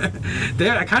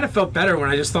 I kind of felt better when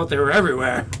I just thought they were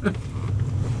everywhere.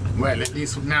 Well, at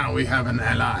least now we have an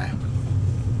ally.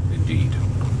 Indeed.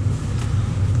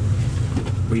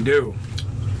 We do.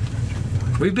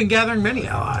 We've been gathering many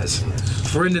allies.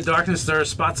 For in the darkness there are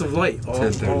spots of light.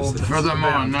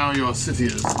 Furthermore, now your city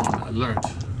is on alert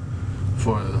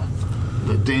for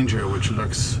the danger which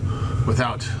lurks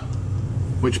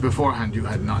which beforehand you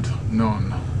had not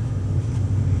known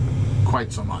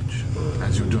quite so much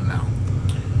as you do now.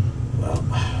 Well,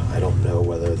 I don't know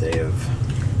whether they have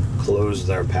closed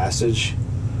their passage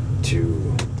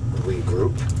to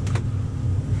regroup.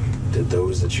 Did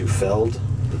those that you felled,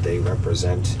 did they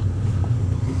represent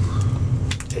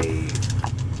a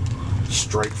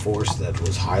strike force that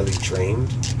was highly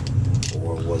trained,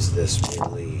 or was this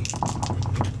merely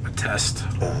a test?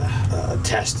 A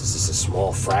test? Is this a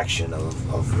small fraction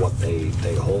of what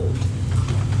they hold?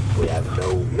 We have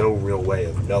no real way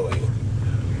of knowing.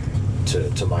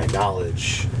 To my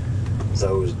knowledge,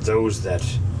 those that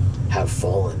have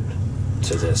fallen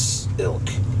to this ilk,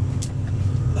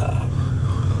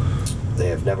 they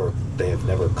have never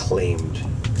claimed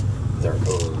their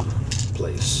own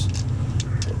place,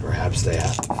 and perhaps they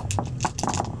have.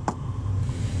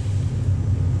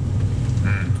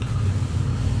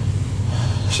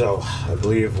 So I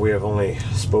believe we have only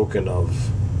spoken of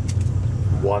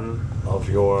one of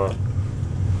your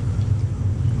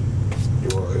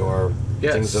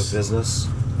Yes. things of business.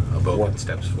 A bowman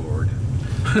steps forward.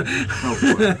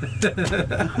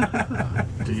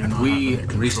 Do you know We how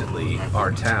to recently, control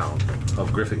our town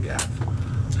of Griffingath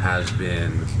has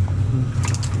been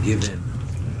given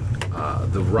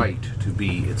the right to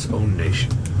be its own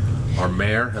nation. Our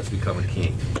mayor has become a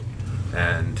king,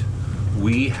 and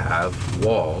we have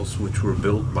walls which were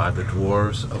built by the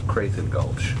dwarves of Crathen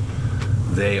Gulch.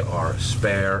 They are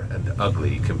spare and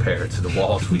ugly compared to the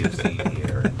walls we have seen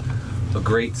here. A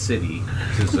great city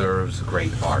deserves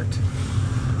great art.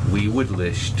 We would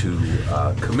wish to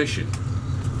commission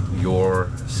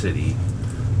your city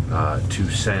to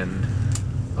send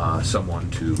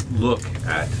someone to look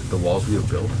at the walls we have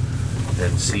built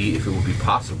and see if it would be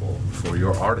possible for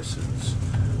your artisans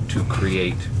to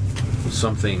create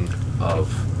something of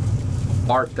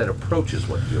art that approaches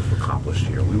what you have accomplished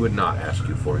here. We would not ask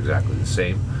you for exactly the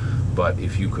same, but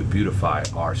if you could beautify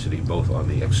our city both on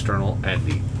the external and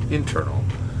the internal,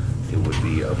 it would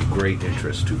be of great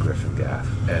interest to Griffingath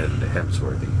and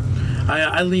Hemsworthy.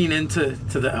 I lean into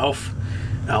the elf.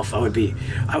 I would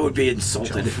be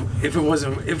insulted if it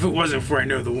wasn't for I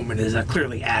know the woman is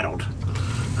clearly addled.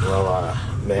 Well,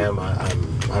 ma'am,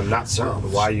 I'm not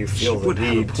certain why you feel the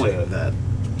need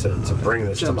to bring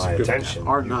this to my attention.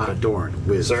 Are not adorned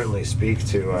with certainly speak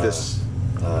to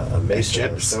a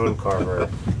mason or stone carver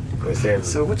within,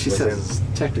 so what she says is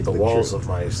technically the walls true of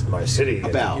my city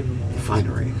about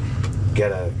finery.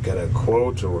 Get a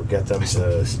quote or get them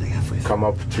to come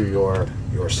up to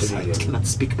your city I and cannot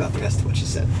speak about the rest of what she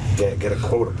said. get a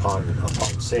quote upon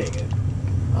seeing it.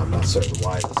 I'm not certain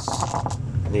why this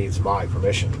needs my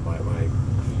permission.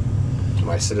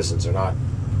 My citizens are not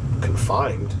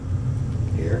confined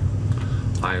here.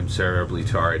 I am terribly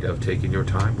tired of taking your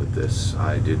time with this.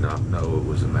 I did not know it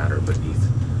was a matter beneath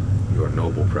your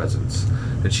noble presence.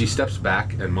 And she steps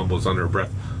back and mumbles under her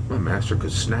breath, My master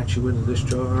could snatch you into this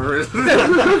jar.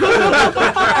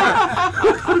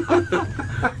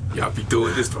 Y'all be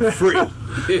doing this for free.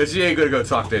 Because you ain't gonna go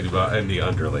talk to any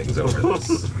underlings over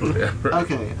this.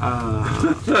 Okay,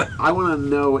 I want to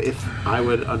know if I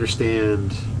would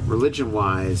understand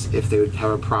religion-wise if they would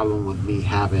have a problem with me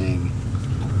having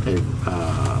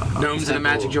a Gnomes in a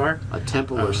magic jar? a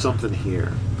temple or something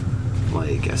here,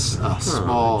 like a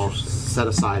small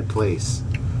set-aside place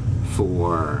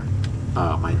for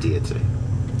my deity.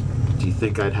 Do you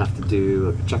think I'd have to do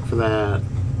a check for that?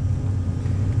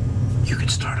 You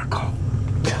could start a cult.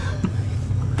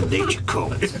 Nature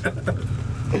cult.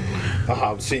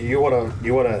 So you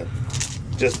wanna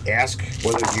just ask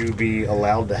whether you'd be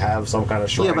allowed to have some kind of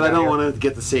shrine? Yeah, but I down don't here? want to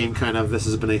get the same kind of this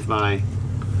is beneath my.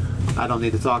 I don't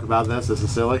need to talk about this. This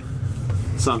is silly.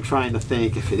 So I'm trying to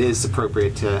think if it is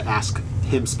appropriate to ask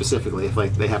him specifically if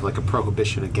like they have like a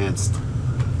prohibition against,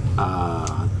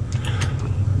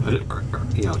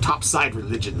 top side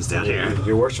religions down here.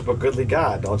 You worship a goodly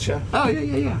god, don't you? Oh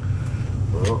yeah.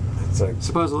 Well,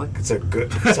 Supposedly. it's a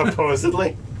good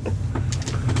supposedly.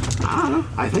 I don't know.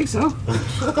 I think so.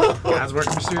 God's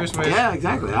working mysterious ways. Yeah,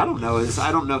 exactly. I don't know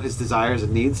his desires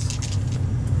and needs.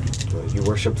 You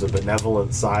worship the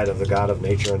benevolent side of the god of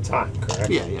nature and time, correct?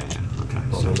 Yeah. Okay.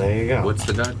 Well, then there you go. What's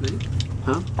the god name?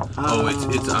 Huh? Oh,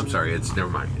 it's. I'm sorry. It's never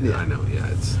mind. Yeah. I know. Yeah,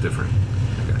 it's different.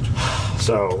 I got you.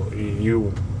 So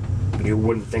you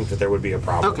wouldn't think that there would be a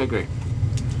problem. Okay, great.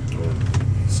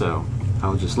 So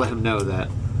I'll just let him know that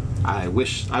I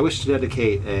wish to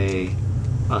dedicate a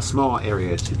small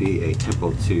area to be a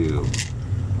temple to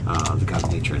the god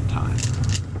of nature and time.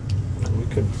 We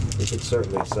could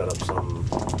certainly set up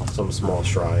some small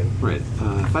shrine. Right.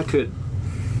 If I could,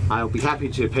 I'll be happy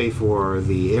to pay for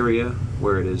the area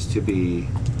where it is to be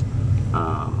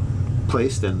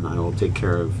placed, and I will take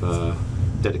care of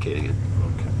dedicating it.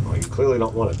 Okay. Well, you clearly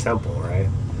don't want a temple, right?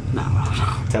 No.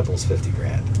 Temple's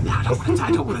 $50,000. No,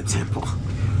 I don't want a temple.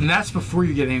 And that's before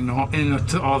you get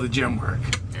into all the gym work.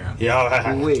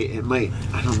 Yeah. Wait, it might.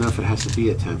 I don't know if it has to be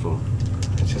a temple.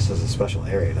 It just has a special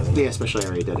area, doesn't it? Yeah, a special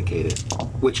area dedicated,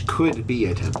 which could be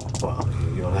a temple. Well,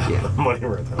 you don't have the money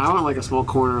for a temple. I want like a small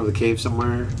corner of the cave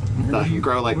somewhere that can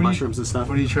grow like mushrooms and stuff.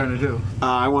 What are you trying to do?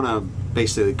 I want to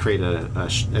basically create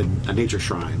a nature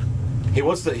shrine. He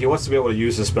wants to be able to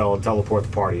use his spell and teleport the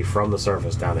party from the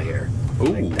surface down to here. Ooh,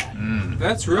 Like that.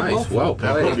 That's real nice. helpful. Well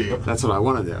That would played. be. That's what I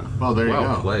want to do. Well, there you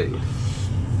Well go. played.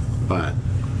 But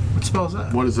What spell is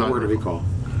that? What is that? what do we call?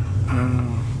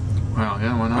 Well,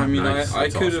 yeah, why not? I mean, Nice, I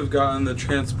that's could awesome. have gotten the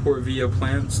transport via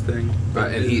plants thing.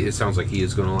 And it sounds like he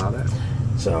is going to allow that.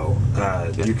 So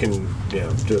you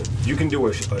can do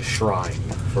a shrine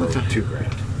for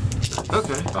 $2,000.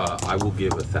 Okay. I will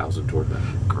give 1,000 toward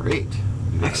that. Great.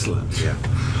 Excellent. Yeah.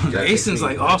 That makes Ason's me-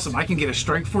 like, awesome, I can get a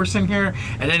strike force in here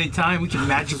at any time. We can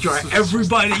magic jar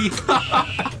everybody.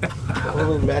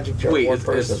 Magic jar. Wait, one as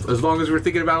person. long as we're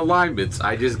thinking about alignments,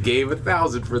 I just gave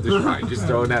 1,000 for the shrine. Just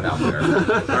throwing that out there.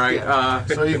 All right.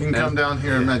 So you can come down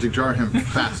here and magic jar him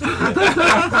faster.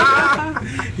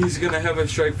 He's gonna have a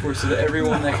strike force of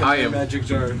everyone that can I play am- magic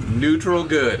jar. Neutral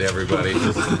good, everybody.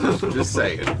 Just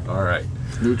saying. All right.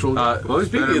 Neutral. Well,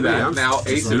 speaking better of be. that, I'm now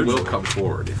just Asen will neutral. come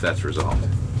forward if that's resolved.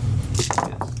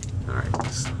 All right.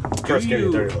 First, give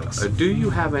me 30 looks. Do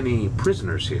you have any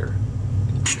prisoners here?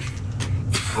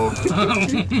 For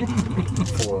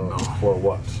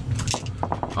what?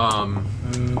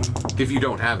 If you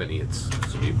don't have any, it's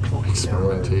a mute point.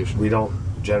 Experimentation. We don't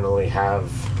generally have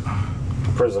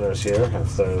prisoners here.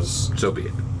 If there's So be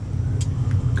it.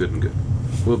 Good and good.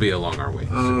 We'll be along our way.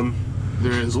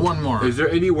 There is one more. Is there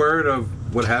any word of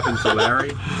what happened to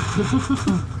Larry?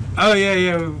 Oh,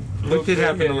 yeah. What did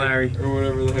happen to Larry? Or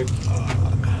whatever the heck.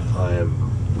 I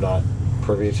am not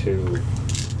privy to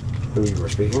who you were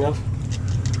speaking of.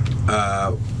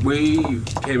 We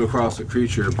came across a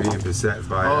creature being beset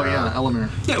by. Oh yeah, Elamir.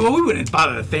 Yeah, well, we wouldn't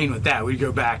bother the Thane with that. We'd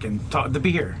go back and talk the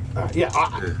beer.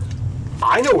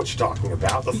 I know what you're talking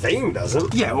about. The Thane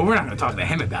doesn't. Yeah, well, we're not going to talk to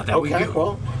him about that. Okay,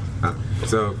 well,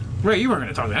 So Right, you weren't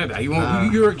going to talk to him about it.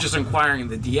 You were just inquiring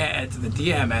to the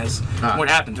DM as what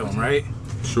happened to him, right?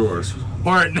 sure.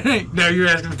 Or, no, you're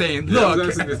asking the Thane. Yeah, I Look,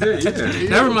 was asking the thing, yeah.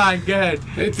 never mind, go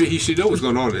ahead. He should know what's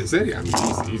going on in the city. I mean,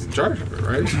 he's in charge of it,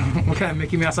 right? What kind of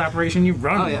Mickey Mouse operation you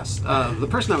run? Oh yes, the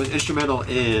person that was instrumental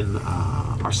in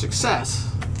our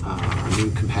success, our new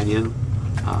companion,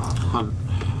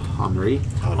 Henri,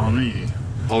 Henri.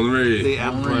 Henri. the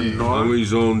Emperor. Henri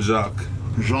Jean-Jacques.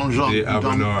 Jean-Jacques. The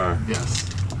Abernor. Yes.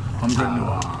 Henri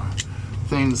Noir.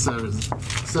 Thane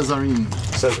Césarine.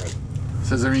 Cedric.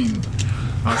 Césarine.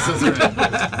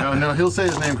 Cicerin. No, he'll say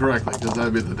his name correctly because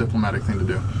that'd be the diplomatic thing to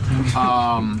do.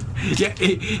 Yeah,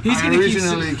 he's I gonna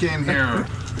originally came here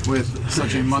with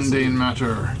such a mundane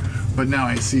matter, but now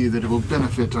I see that it will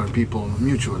benefit our people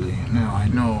mutually. Now I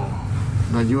know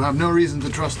that you have no reason to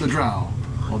trust the drow,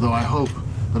 although I hope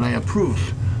that I have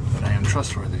proved that I am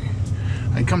trustworthy.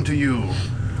 I come to you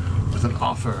with an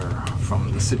offer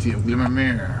from the city of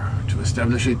Glimmermere to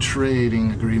establish a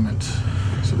trading agreement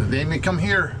so that they may come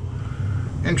here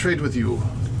and trade with you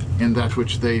in that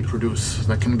which they produce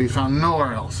that can be found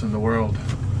nowhere else in the world.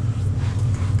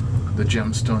 The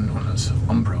gemstone known as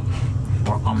Umbra,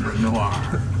 or Umbra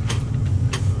Noir.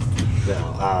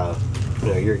 Now,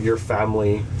 your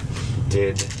family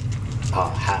did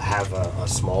have a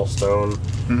small stone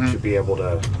to be able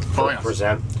to yes.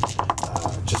 present,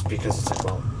 just because it's like,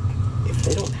 well, if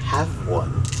they don't have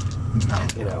one,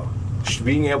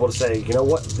 being able to say, you know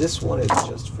what, this one is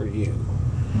just for you.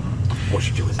 What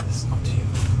should you do with this? Up to you.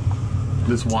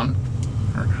 This one?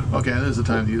 Okay, there's the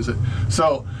time to use it.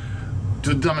 So,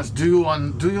 do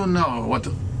you know what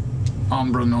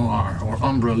Umbra Noir or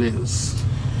Umbra is?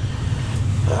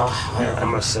 I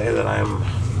must say that I am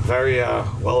very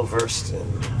well versed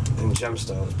in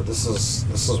gemstones, but this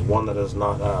is one that is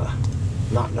not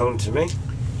known to me.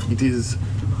 It is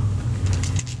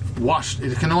washed.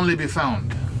 It can only be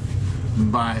found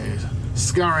by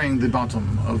scouring the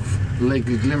bottom of Lake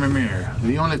Glimmermere,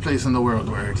 the only place in the world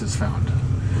where it is found.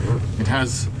 It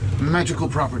has magical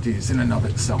properties in and of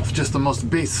itself. Just the most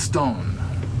base stone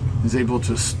is able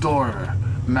to store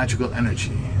magical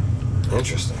energy.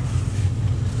 Interesting.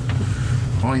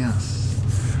 Oh yes.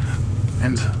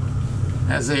 And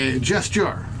as a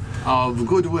gesture of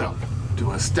goodwill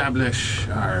to establish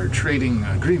our trading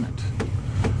agreement,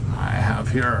 I have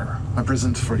here a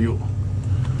present for you.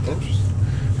 Interesting.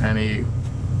 And he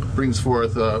brings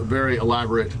forth a very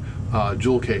elaborate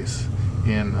jewel case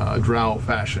in drow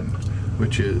fashion,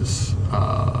 which is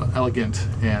elegant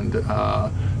and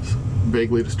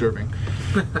vaguely disturbing.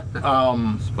 If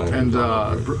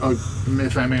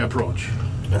I may approach.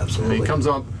 Absolutely. And he comes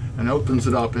up and opens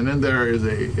it up, and in there is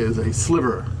a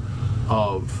sliver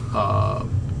of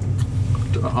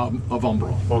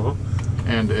umbral.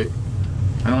 And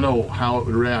I don't know how it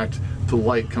would react to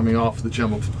light coming off the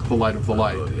gem of the light of the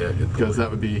light, because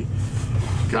that would be,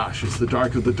 gosh, it's the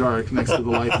dark of the dark next to the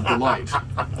light of the light.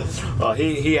 Well,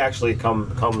 he actually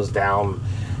comes down,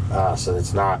 so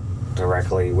it's not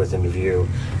directly within view.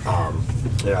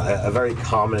 A very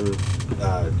common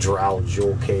drow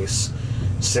jewel case,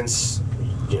 since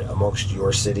amongst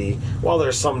your city, while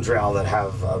there's some drow that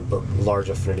have a large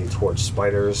affinity towards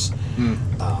spiders,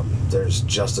 there's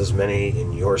just as many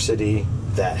in your city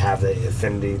that have the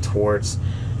affinity towards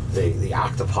the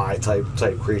octopi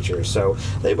type creatures. So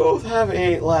they both have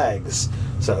 8 legs.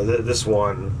 So this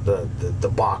one,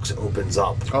 the box opens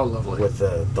up. Oh, lovely. With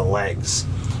the legs.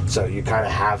 So you kind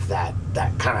of have that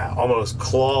kind of almost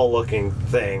claw-looking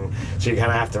thing. So you kind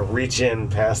of have to reach in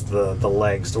past the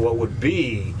legs to what would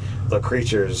be the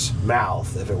creature's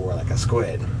mouth if it were like a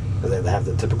squid. They have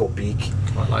the typical beak.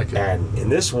 I like it. And in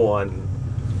this one,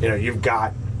 you've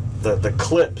got the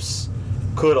clips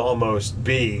could almost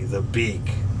be the beak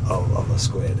of a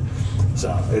squid.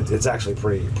 So it's actually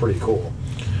pretty cool.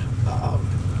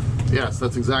 Yes,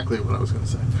 that's exactly what I was going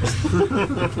to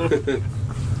say.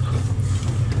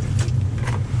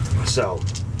 So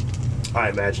I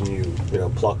imagine you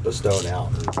pluck the stone out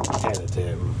and hand it to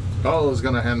him. Oh, I was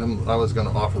going to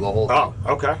offer the whole thing. Oh,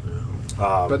 okay.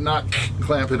 But not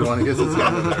clamp it on. I guess it's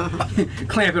there.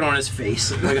 Clamp it on his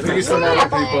face. Maybe some other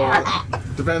people.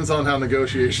 Depends on how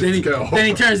negotiations go. Then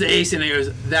he turns to Ace and he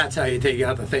goes, "That's how you take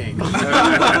out the thing."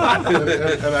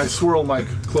 and I swirl my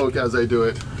cloak as I do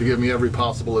it to give me every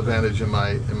possible advantage in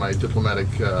my diplomatic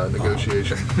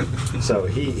negotiation. So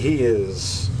he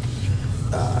is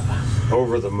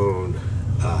over the moon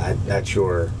at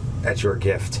your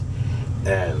gift,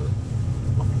 and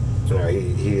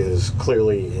he is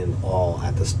clearly in awe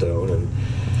at the stone, and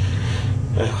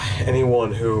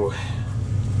anyone who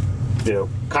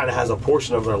kind of has a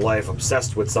portion of their life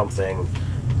obsessed with something,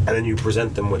 and then you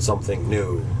present them with something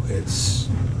new, it's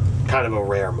kind of a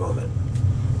rare moment.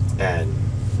 And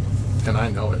I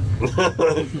know it.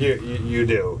 you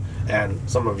do, and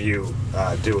some of you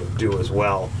do as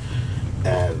well.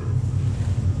 And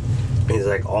he's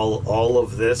like, all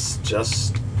of this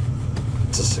just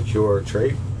to secure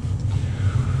trade.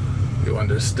 You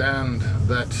understand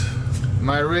that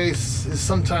my race is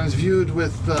sometimes viewed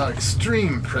with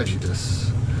extreme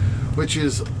prejudice, which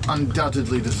is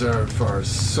undoubtedly deserved for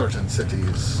certain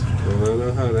cities. I don't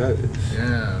know how that is.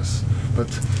 Yes, but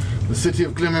the city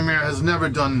of Glimmermere has never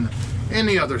done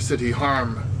any other city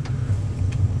harm.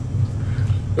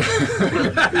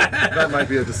 That might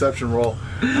be a deception roll.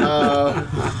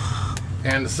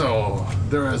 And so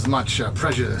there is much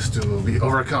prejudice to be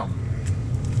overcome.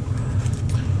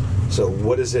 So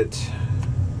what is it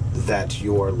that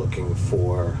you're looking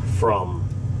for from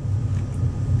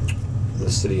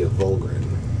the city of Volgren?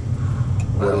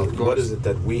 Well, of What course. is it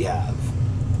that we have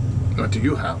What do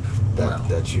you have?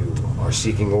 that you are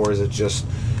seeking, or is it just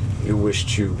you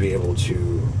wish to be able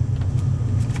to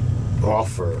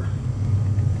offer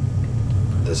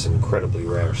this incredibly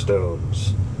rare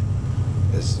stones?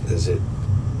 Is it?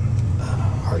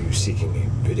 Are you seeking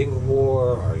a bidding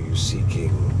war? Are you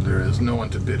seeking? There is no one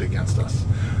to bid against us.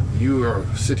 Your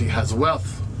city has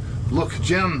wealth. Look,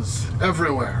 gems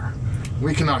everywhere.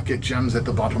 We cannot get gems at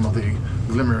the bottom of the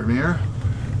Glimmermere.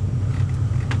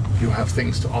 You have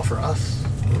things to offer us.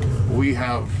 We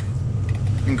have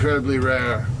incredibly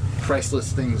rare,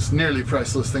 priceless things, nearly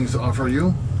priceless things to offer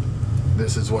you.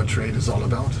 This is what trade is all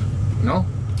about. No?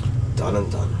 Done and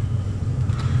done.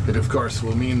 It, of course,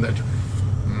 will mean that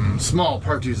small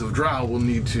parties of drow will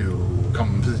need to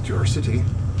come visit your city.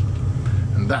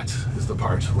 And that is the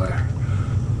part where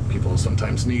people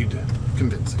sometimes need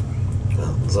convincing.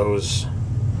 Well, those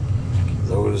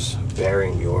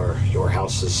bearing your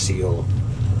house's seal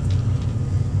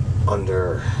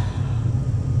under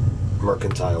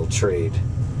mercantile trade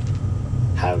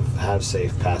have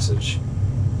safe passage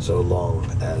so long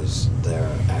as their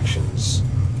actions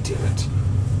deem it.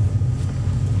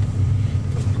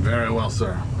 Very well,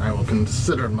 sir. I will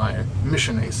consider my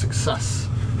mission a success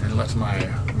and let my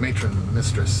matron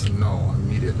mistress know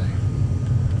immediately.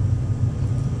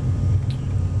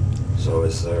 So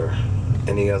is there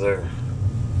any other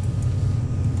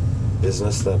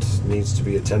business that needs to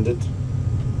be attended?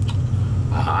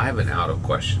 I have an out of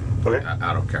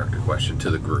character question to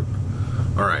the group.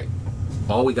 All right,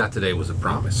 all we got today was a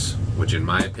promise, which, in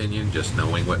my opinion, just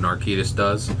knowing what Narcitus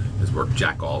does, is worth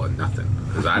jack all and nothing.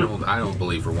 Because I don't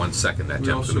believe for 1 second that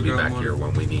gem's also going to be got back one. here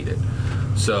when we need it.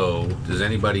 So, does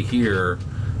anybody here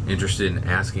interested in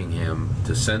asking him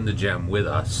to send the gem with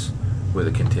us, with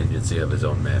a contingency of his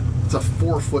own men? It's a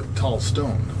 4-foot tall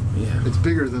stone. Yeah. It's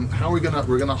bigger than. How are we gonna?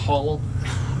 We're gonna haul.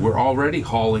 We're already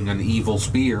hauling an evil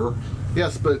spear.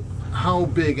 Yes, but how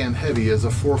big and heavy is a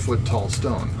 4-foot tall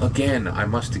stone? Again, I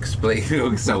must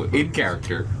explain. So, in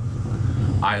character,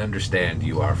 I understand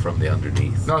you are from the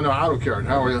underneath. No, out of character.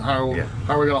 How are we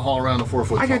gonna haul around a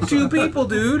 4-foot? I tall got 2 people,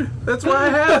 dude. That's why I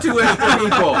have 2 extra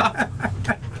people.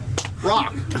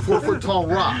 rock. 4-foot tall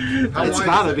rock. How It's wide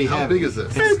gotta is it? be How heavy. big is it?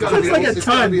 It's gotta be like a it's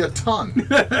gotta ton. be a ton.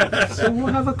 So we'll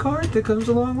have a cart that comes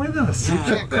along with us.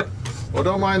 Well,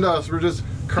 don't mind us. We're just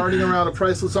carting around a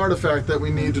priceless artifact that we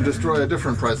need to destroy a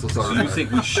different priceless So you artifact.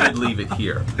 think we should leave it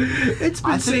here? It's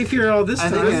been I think- safe here all this I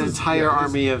time. think an entire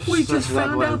army of We just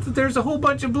found out that there's a whole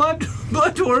bunch of blood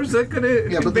dwarves that could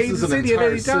Yeah, but this invade is the an city at entire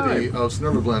any city time. of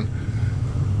Snurberblin,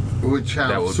 which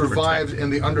That have would survived protect. in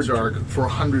the Underdark for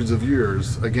hundreds of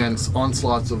years against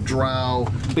onslaughts of drow,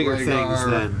 bigger things duergar,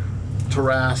 than.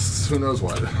 Tarrasques, who knows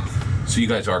what. So you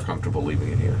guys are comfortable leaving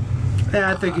it here? Yeah,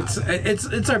 I think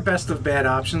it's our best of bad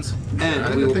options. And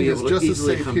I we will think be it's able to just as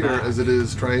easily safe come here back. as it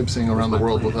is traipsing around the my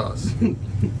world plan. with us. It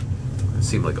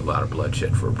seemed like a lot of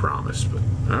bloodshed for a promise, but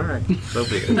all right, so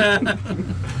be it.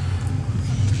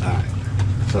 Alright.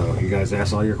 So you guys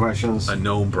asked all your questions? A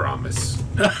gnome promise.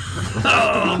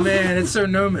 Oh man, it's so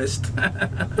nomist.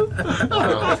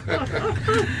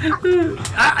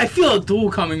 I feel a duel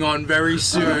coming on very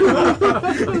soon.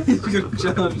 He's gonna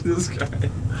challenge this guy.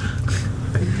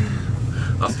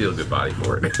 I'll steal a good body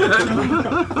for it.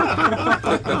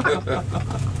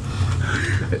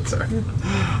 It's all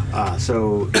right.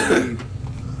 So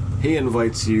he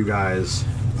invites you guys,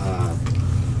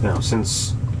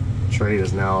 since trade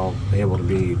is now able to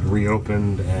be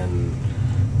reopened and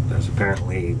there's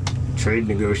apparently trade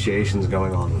negotiations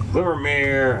going on with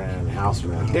Glimmermere and House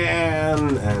of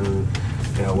Dan and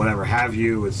whatever have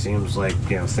you, it seems like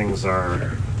things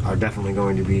are definitely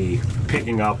going to be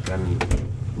picking up, and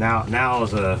now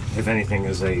is if anything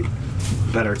is a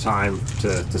better time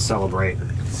to celebrate.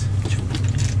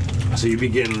 So you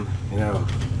begin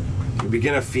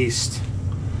a feast,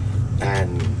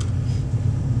 and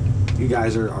you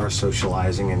guys are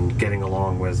socializing and getting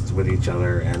along with each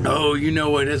other. And Oh, you know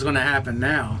what is going to happen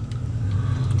now?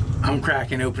 I'm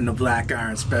cracking open the Black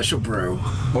Iron Special Brew.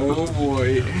 Oh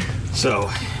boy. so,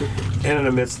 in and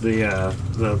amidst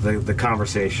the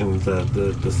conversation,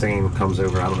 the theme comes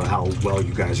over. I don't know how well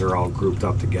you guys are all grouped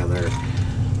up together.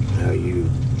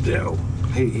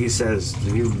 He says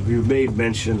you've made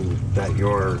mention that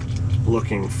you're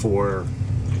looking for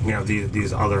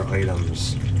these other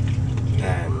items,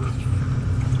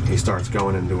 and he starts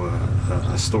going into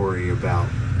a story about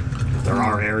there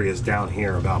are areas down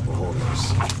here about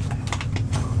beholders.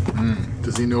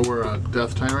 Does he know where a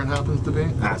death tyrant happens to be?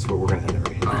 That's what we're gonna head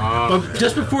over here. But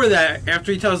just before that,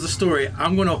 after he tells the story,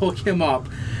 I'm going to hook him up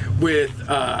with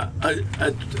a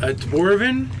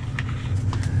dwarven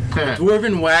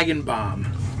wagon bomb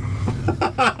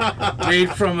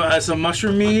made from some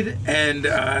mushroom meat and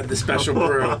the special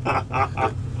brew.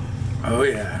 Oh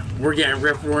yeah, we're getting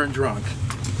rip roaring drunk.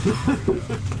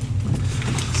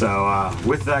 So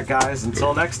with that, guys,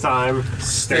 until next time,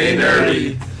 Stay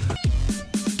nerdy.